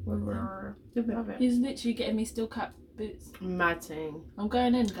 Do it. Love it. He's literally getting me steel cap boots. Mad thing. I'm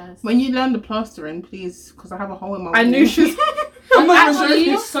going in, guys. When you learn the plastering, please, because I have a hole in my wall. I knew she was. I'm not even Actually,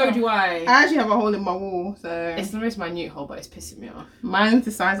 joking. so do I. I actually have a hole in my wall, so It's the most minute hole, but it's pissing me off. mine's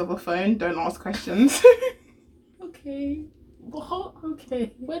the size of a phone. Don't ask questions. Okay. What?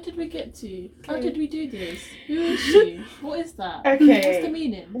 Okay. Where did we get to? How Okay. did we do this? Who is she? What is that? Okay. What's the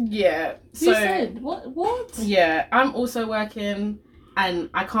meaning? Yeah. Who So said? What? yeah, I'm also working, and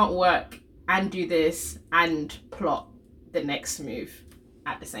I can't work and do this and plot the next move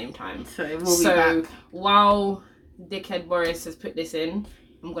at the same time. So we'll be back. While dickhead Boris has put this in,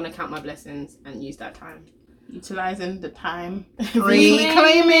 I'm gonna count my blessings and use that time. Utilizing the time.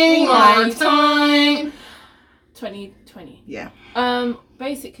 Reclaiming our time. 2020. Yeah.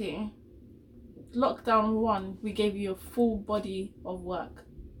 Basically, lockdown 1, we gave you a full body of work.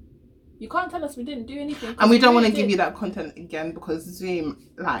 You can't tell us we didn't do anything. And we don't want to give you that content again because Zoom,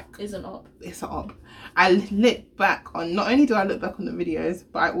 like, Isn't up. it's an op. I look back on, not only do I look back on the videos,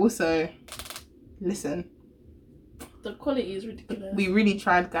 but I also listen. The quality is ridiculous. We really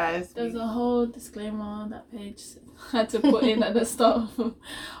tried, guys. There's a whole disclaimer on that page had to put in at the start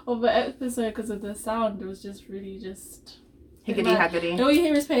of the episode because of the sound. It was just really Higgity And haggity. all you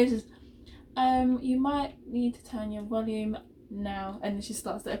hear is pages. You might need to turn your volume now, and then she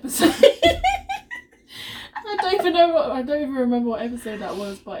starts the episode. I don't even remember what episode that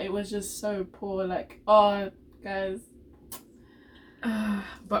was, but it was just so poor. Like, oh, guys.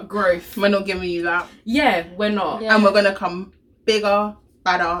 But growth. We're not giving you that. Yeah, we're not. Yeah. And we're going to come bigger,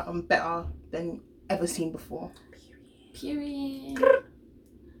 badder and better than ever seen before. Period.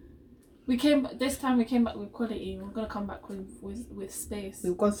 This time we came back with quality. We're gonna come back with space.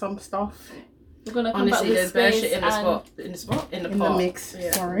 We've got some stuff. We're gonna come back with there's space shit in the mix.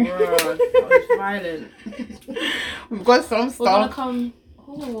 Yeah. Sorry. Bruh, that was violent. We've got some We're gonna stuff. come.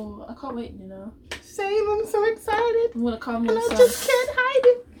 Oh, I can't wait. Same, I'm so excited. I'm gonna come. And with I some- just can't hide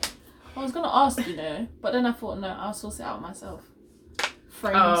it. I was gonna ask, but then I thought, no, I'll source it out myself.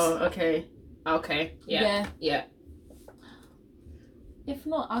 Frames. Oh, okay. Okay. Yeah. If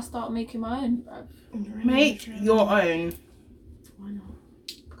not, I'll start making my own, bruv. Make your own. Why not?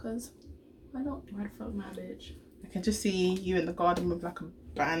 Because why not? Why the fuck my bitch? I can just see you in the garden with like a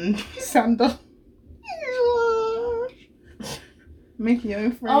band sander. Make your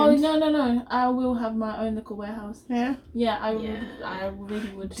own friends. Oh no! I will have my own little warehouse. Yeah. Yeah, I Yeah. would. I really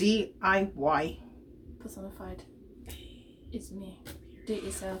would. DIY. Personified. It's me. Do it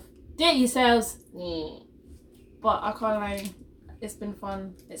yourself. Do it yourselves. Mm. But I can't lie. It's been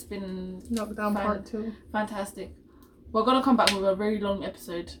fun. It's been Lockdown Fine. part 2. fantastic. We're gonna come back with a very long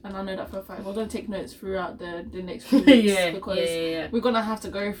episode, and I know that for a fact. We're gonna take notes throughout the next few weeks because we're gonna have to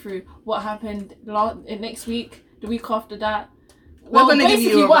go through what happened next week, the week after that. We're gonna give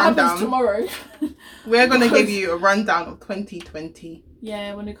basically you a what rundown. happens tomorrow. We're going to Because- give you a rundown of 2020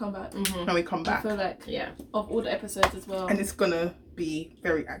 Yeah, when we come back. Mm-hmm. when we come I back. feel like Yeah. of all the episodes as well. And it's going to be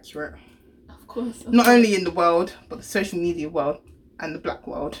very accurate. Of course. Not only in the world, but the social media world and the black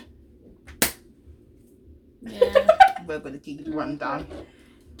world. Yeah. We're going to give you the rundown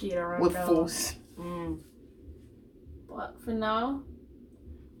Get around with now. force. Mm. But for now,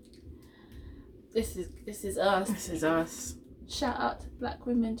 this is us. This is us. Shout out to black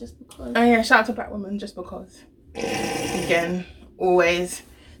women just because. Oh yeah, shout out to black women just because. Again, always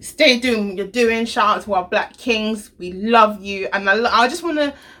stay doing what you're doing. Shout out to our black kings. We love you. And I just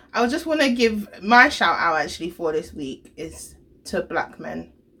wanna give my shout out actually for this week is to black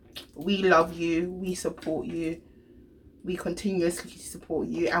men. We love you. We support you. We continuously support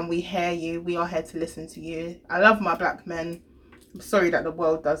you, and we hear you. We are here to listen to you. I love my black men. I'm sorry that the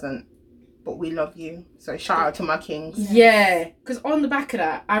world doesn't, but we love you. So shout out to my kings. Yeah, because on the back of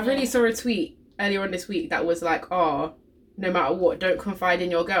that, I really saw a tweet earlier on this week that was like, "Oh, no matter what, don't confide in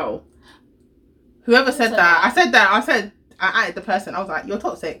your girl." Whoever said that, I added the person. I was like, "You're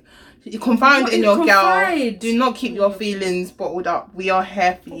toxic. You confide in your girl. Do not keep your feelings bottled up. We are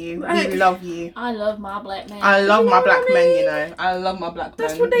here for you. We love you. I love my black man. I love my black men. You know, I love my black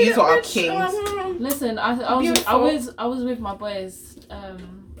men. These are our kings. Listen, I was with my boys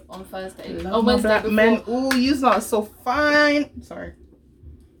on Thursday. Love On my Wednesday black before. men. Oh, you are so fine. Sorry.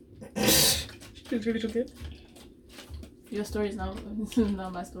 Your story's now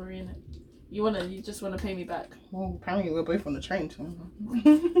my story, innit? You just wanna pay me back. Well, apparently we're both on the train. So.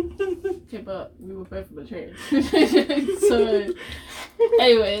 Okay, but we were both on the train. So,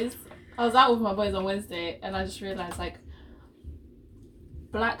 anyways, I was out with my boys on Wednesday, and I just realized like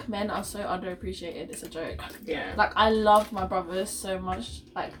black men are so underappreciated. It's a joke. Yeah. Like I love my brothers so much,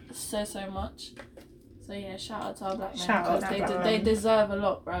 like so much. So yeah, shout out to our black men. Shout out because to black they men. deserve a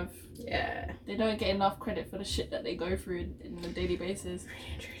lot, bruv. Yeah. They don't get enough credit for the shit that they go through in a daily basis.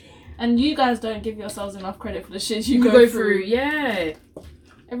 And you guys don't give yourselves enough credit for the shit you go through. Yeah.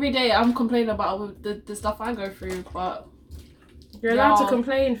 Every day I'm complaining about the stuff I go through, but You're allowed to Y'all-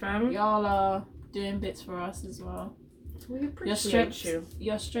 complain, fam. y'all are doing bits for us as well. We Your appreciate strength, you.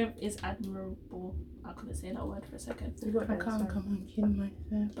 your strength is admirable. I couldn't say that word for a second. I can't come and kill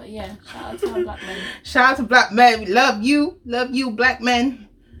myself. But yeah, shout out to our black men. Shout out to black men. We love you. Love you, black men.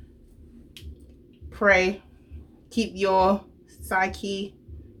 Pray. Keep your psyche,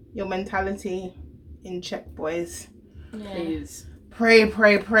 your mentality in check, boys. Yeah. Please. Pray,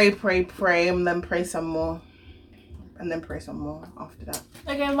 pray, pray, pray, pray, and then pray some more. And then pray some more after that.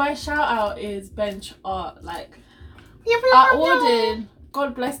 Again, my shout out is Bench Art. Like, I ordered.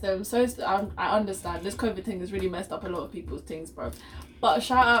 God bless them. So I understand this COVID thing has really messed up a lot of people's things, bro. But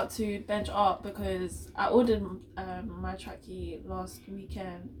shout out to Bench Art because I ordered my trackie last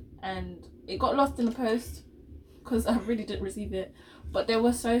weekend and it got lost in the post because I really didn't receive it. But they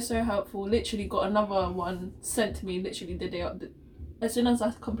were so helpful. Literally got another one sent to me literally the day as soon as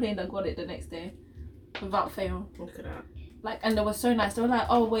I complained, I got it the next day without fail. Look at that. Like, and they were so nice. They were like,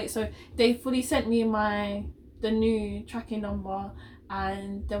 oh wait, so they fully sent me the new tracking number,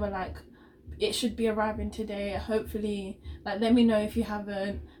 and they were like, it should be arriving today. Hopefully, like, let me know if you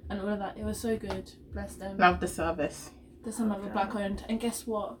haven't, and all of that. It was so good. Bless them. Love the service. There's another black owned, and guess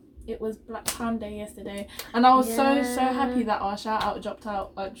what? it was Black Pound Day yesterday, and I was so happy that our shout out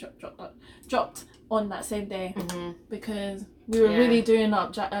dropped on that same day, because we were really doing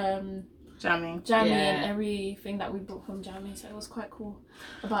up Jamming and everything that we brought from jamming, so it was quite cool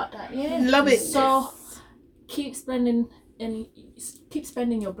about that. Love it. So keep spending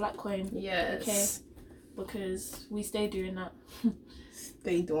your black coin. Yes. Okay, because we stay doing that.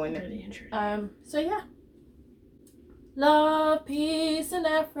 Stay doing it. So yeah. Love, peace, and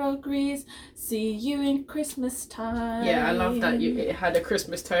Afro Grease. See you in Christmas time. Yeah, I love that it had a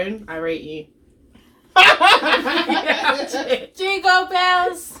Christmas tone. I rate you. Jingle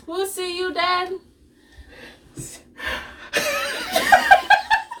bells. We'll see you then. She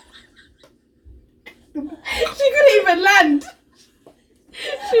couldn't even land.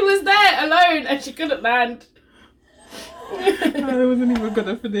 She was there alone and she couldn't land. I wasn't even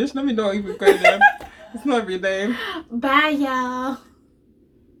gonna finish. Let me not even go there. It's not every name. Bye, y'all.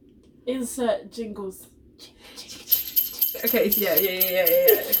 Insert jingles. Okay, yeah.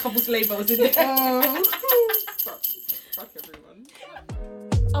 A couple sleigh bells in there. Fuck everyone.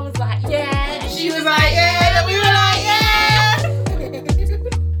 I was like, yeah. She was like, yeah.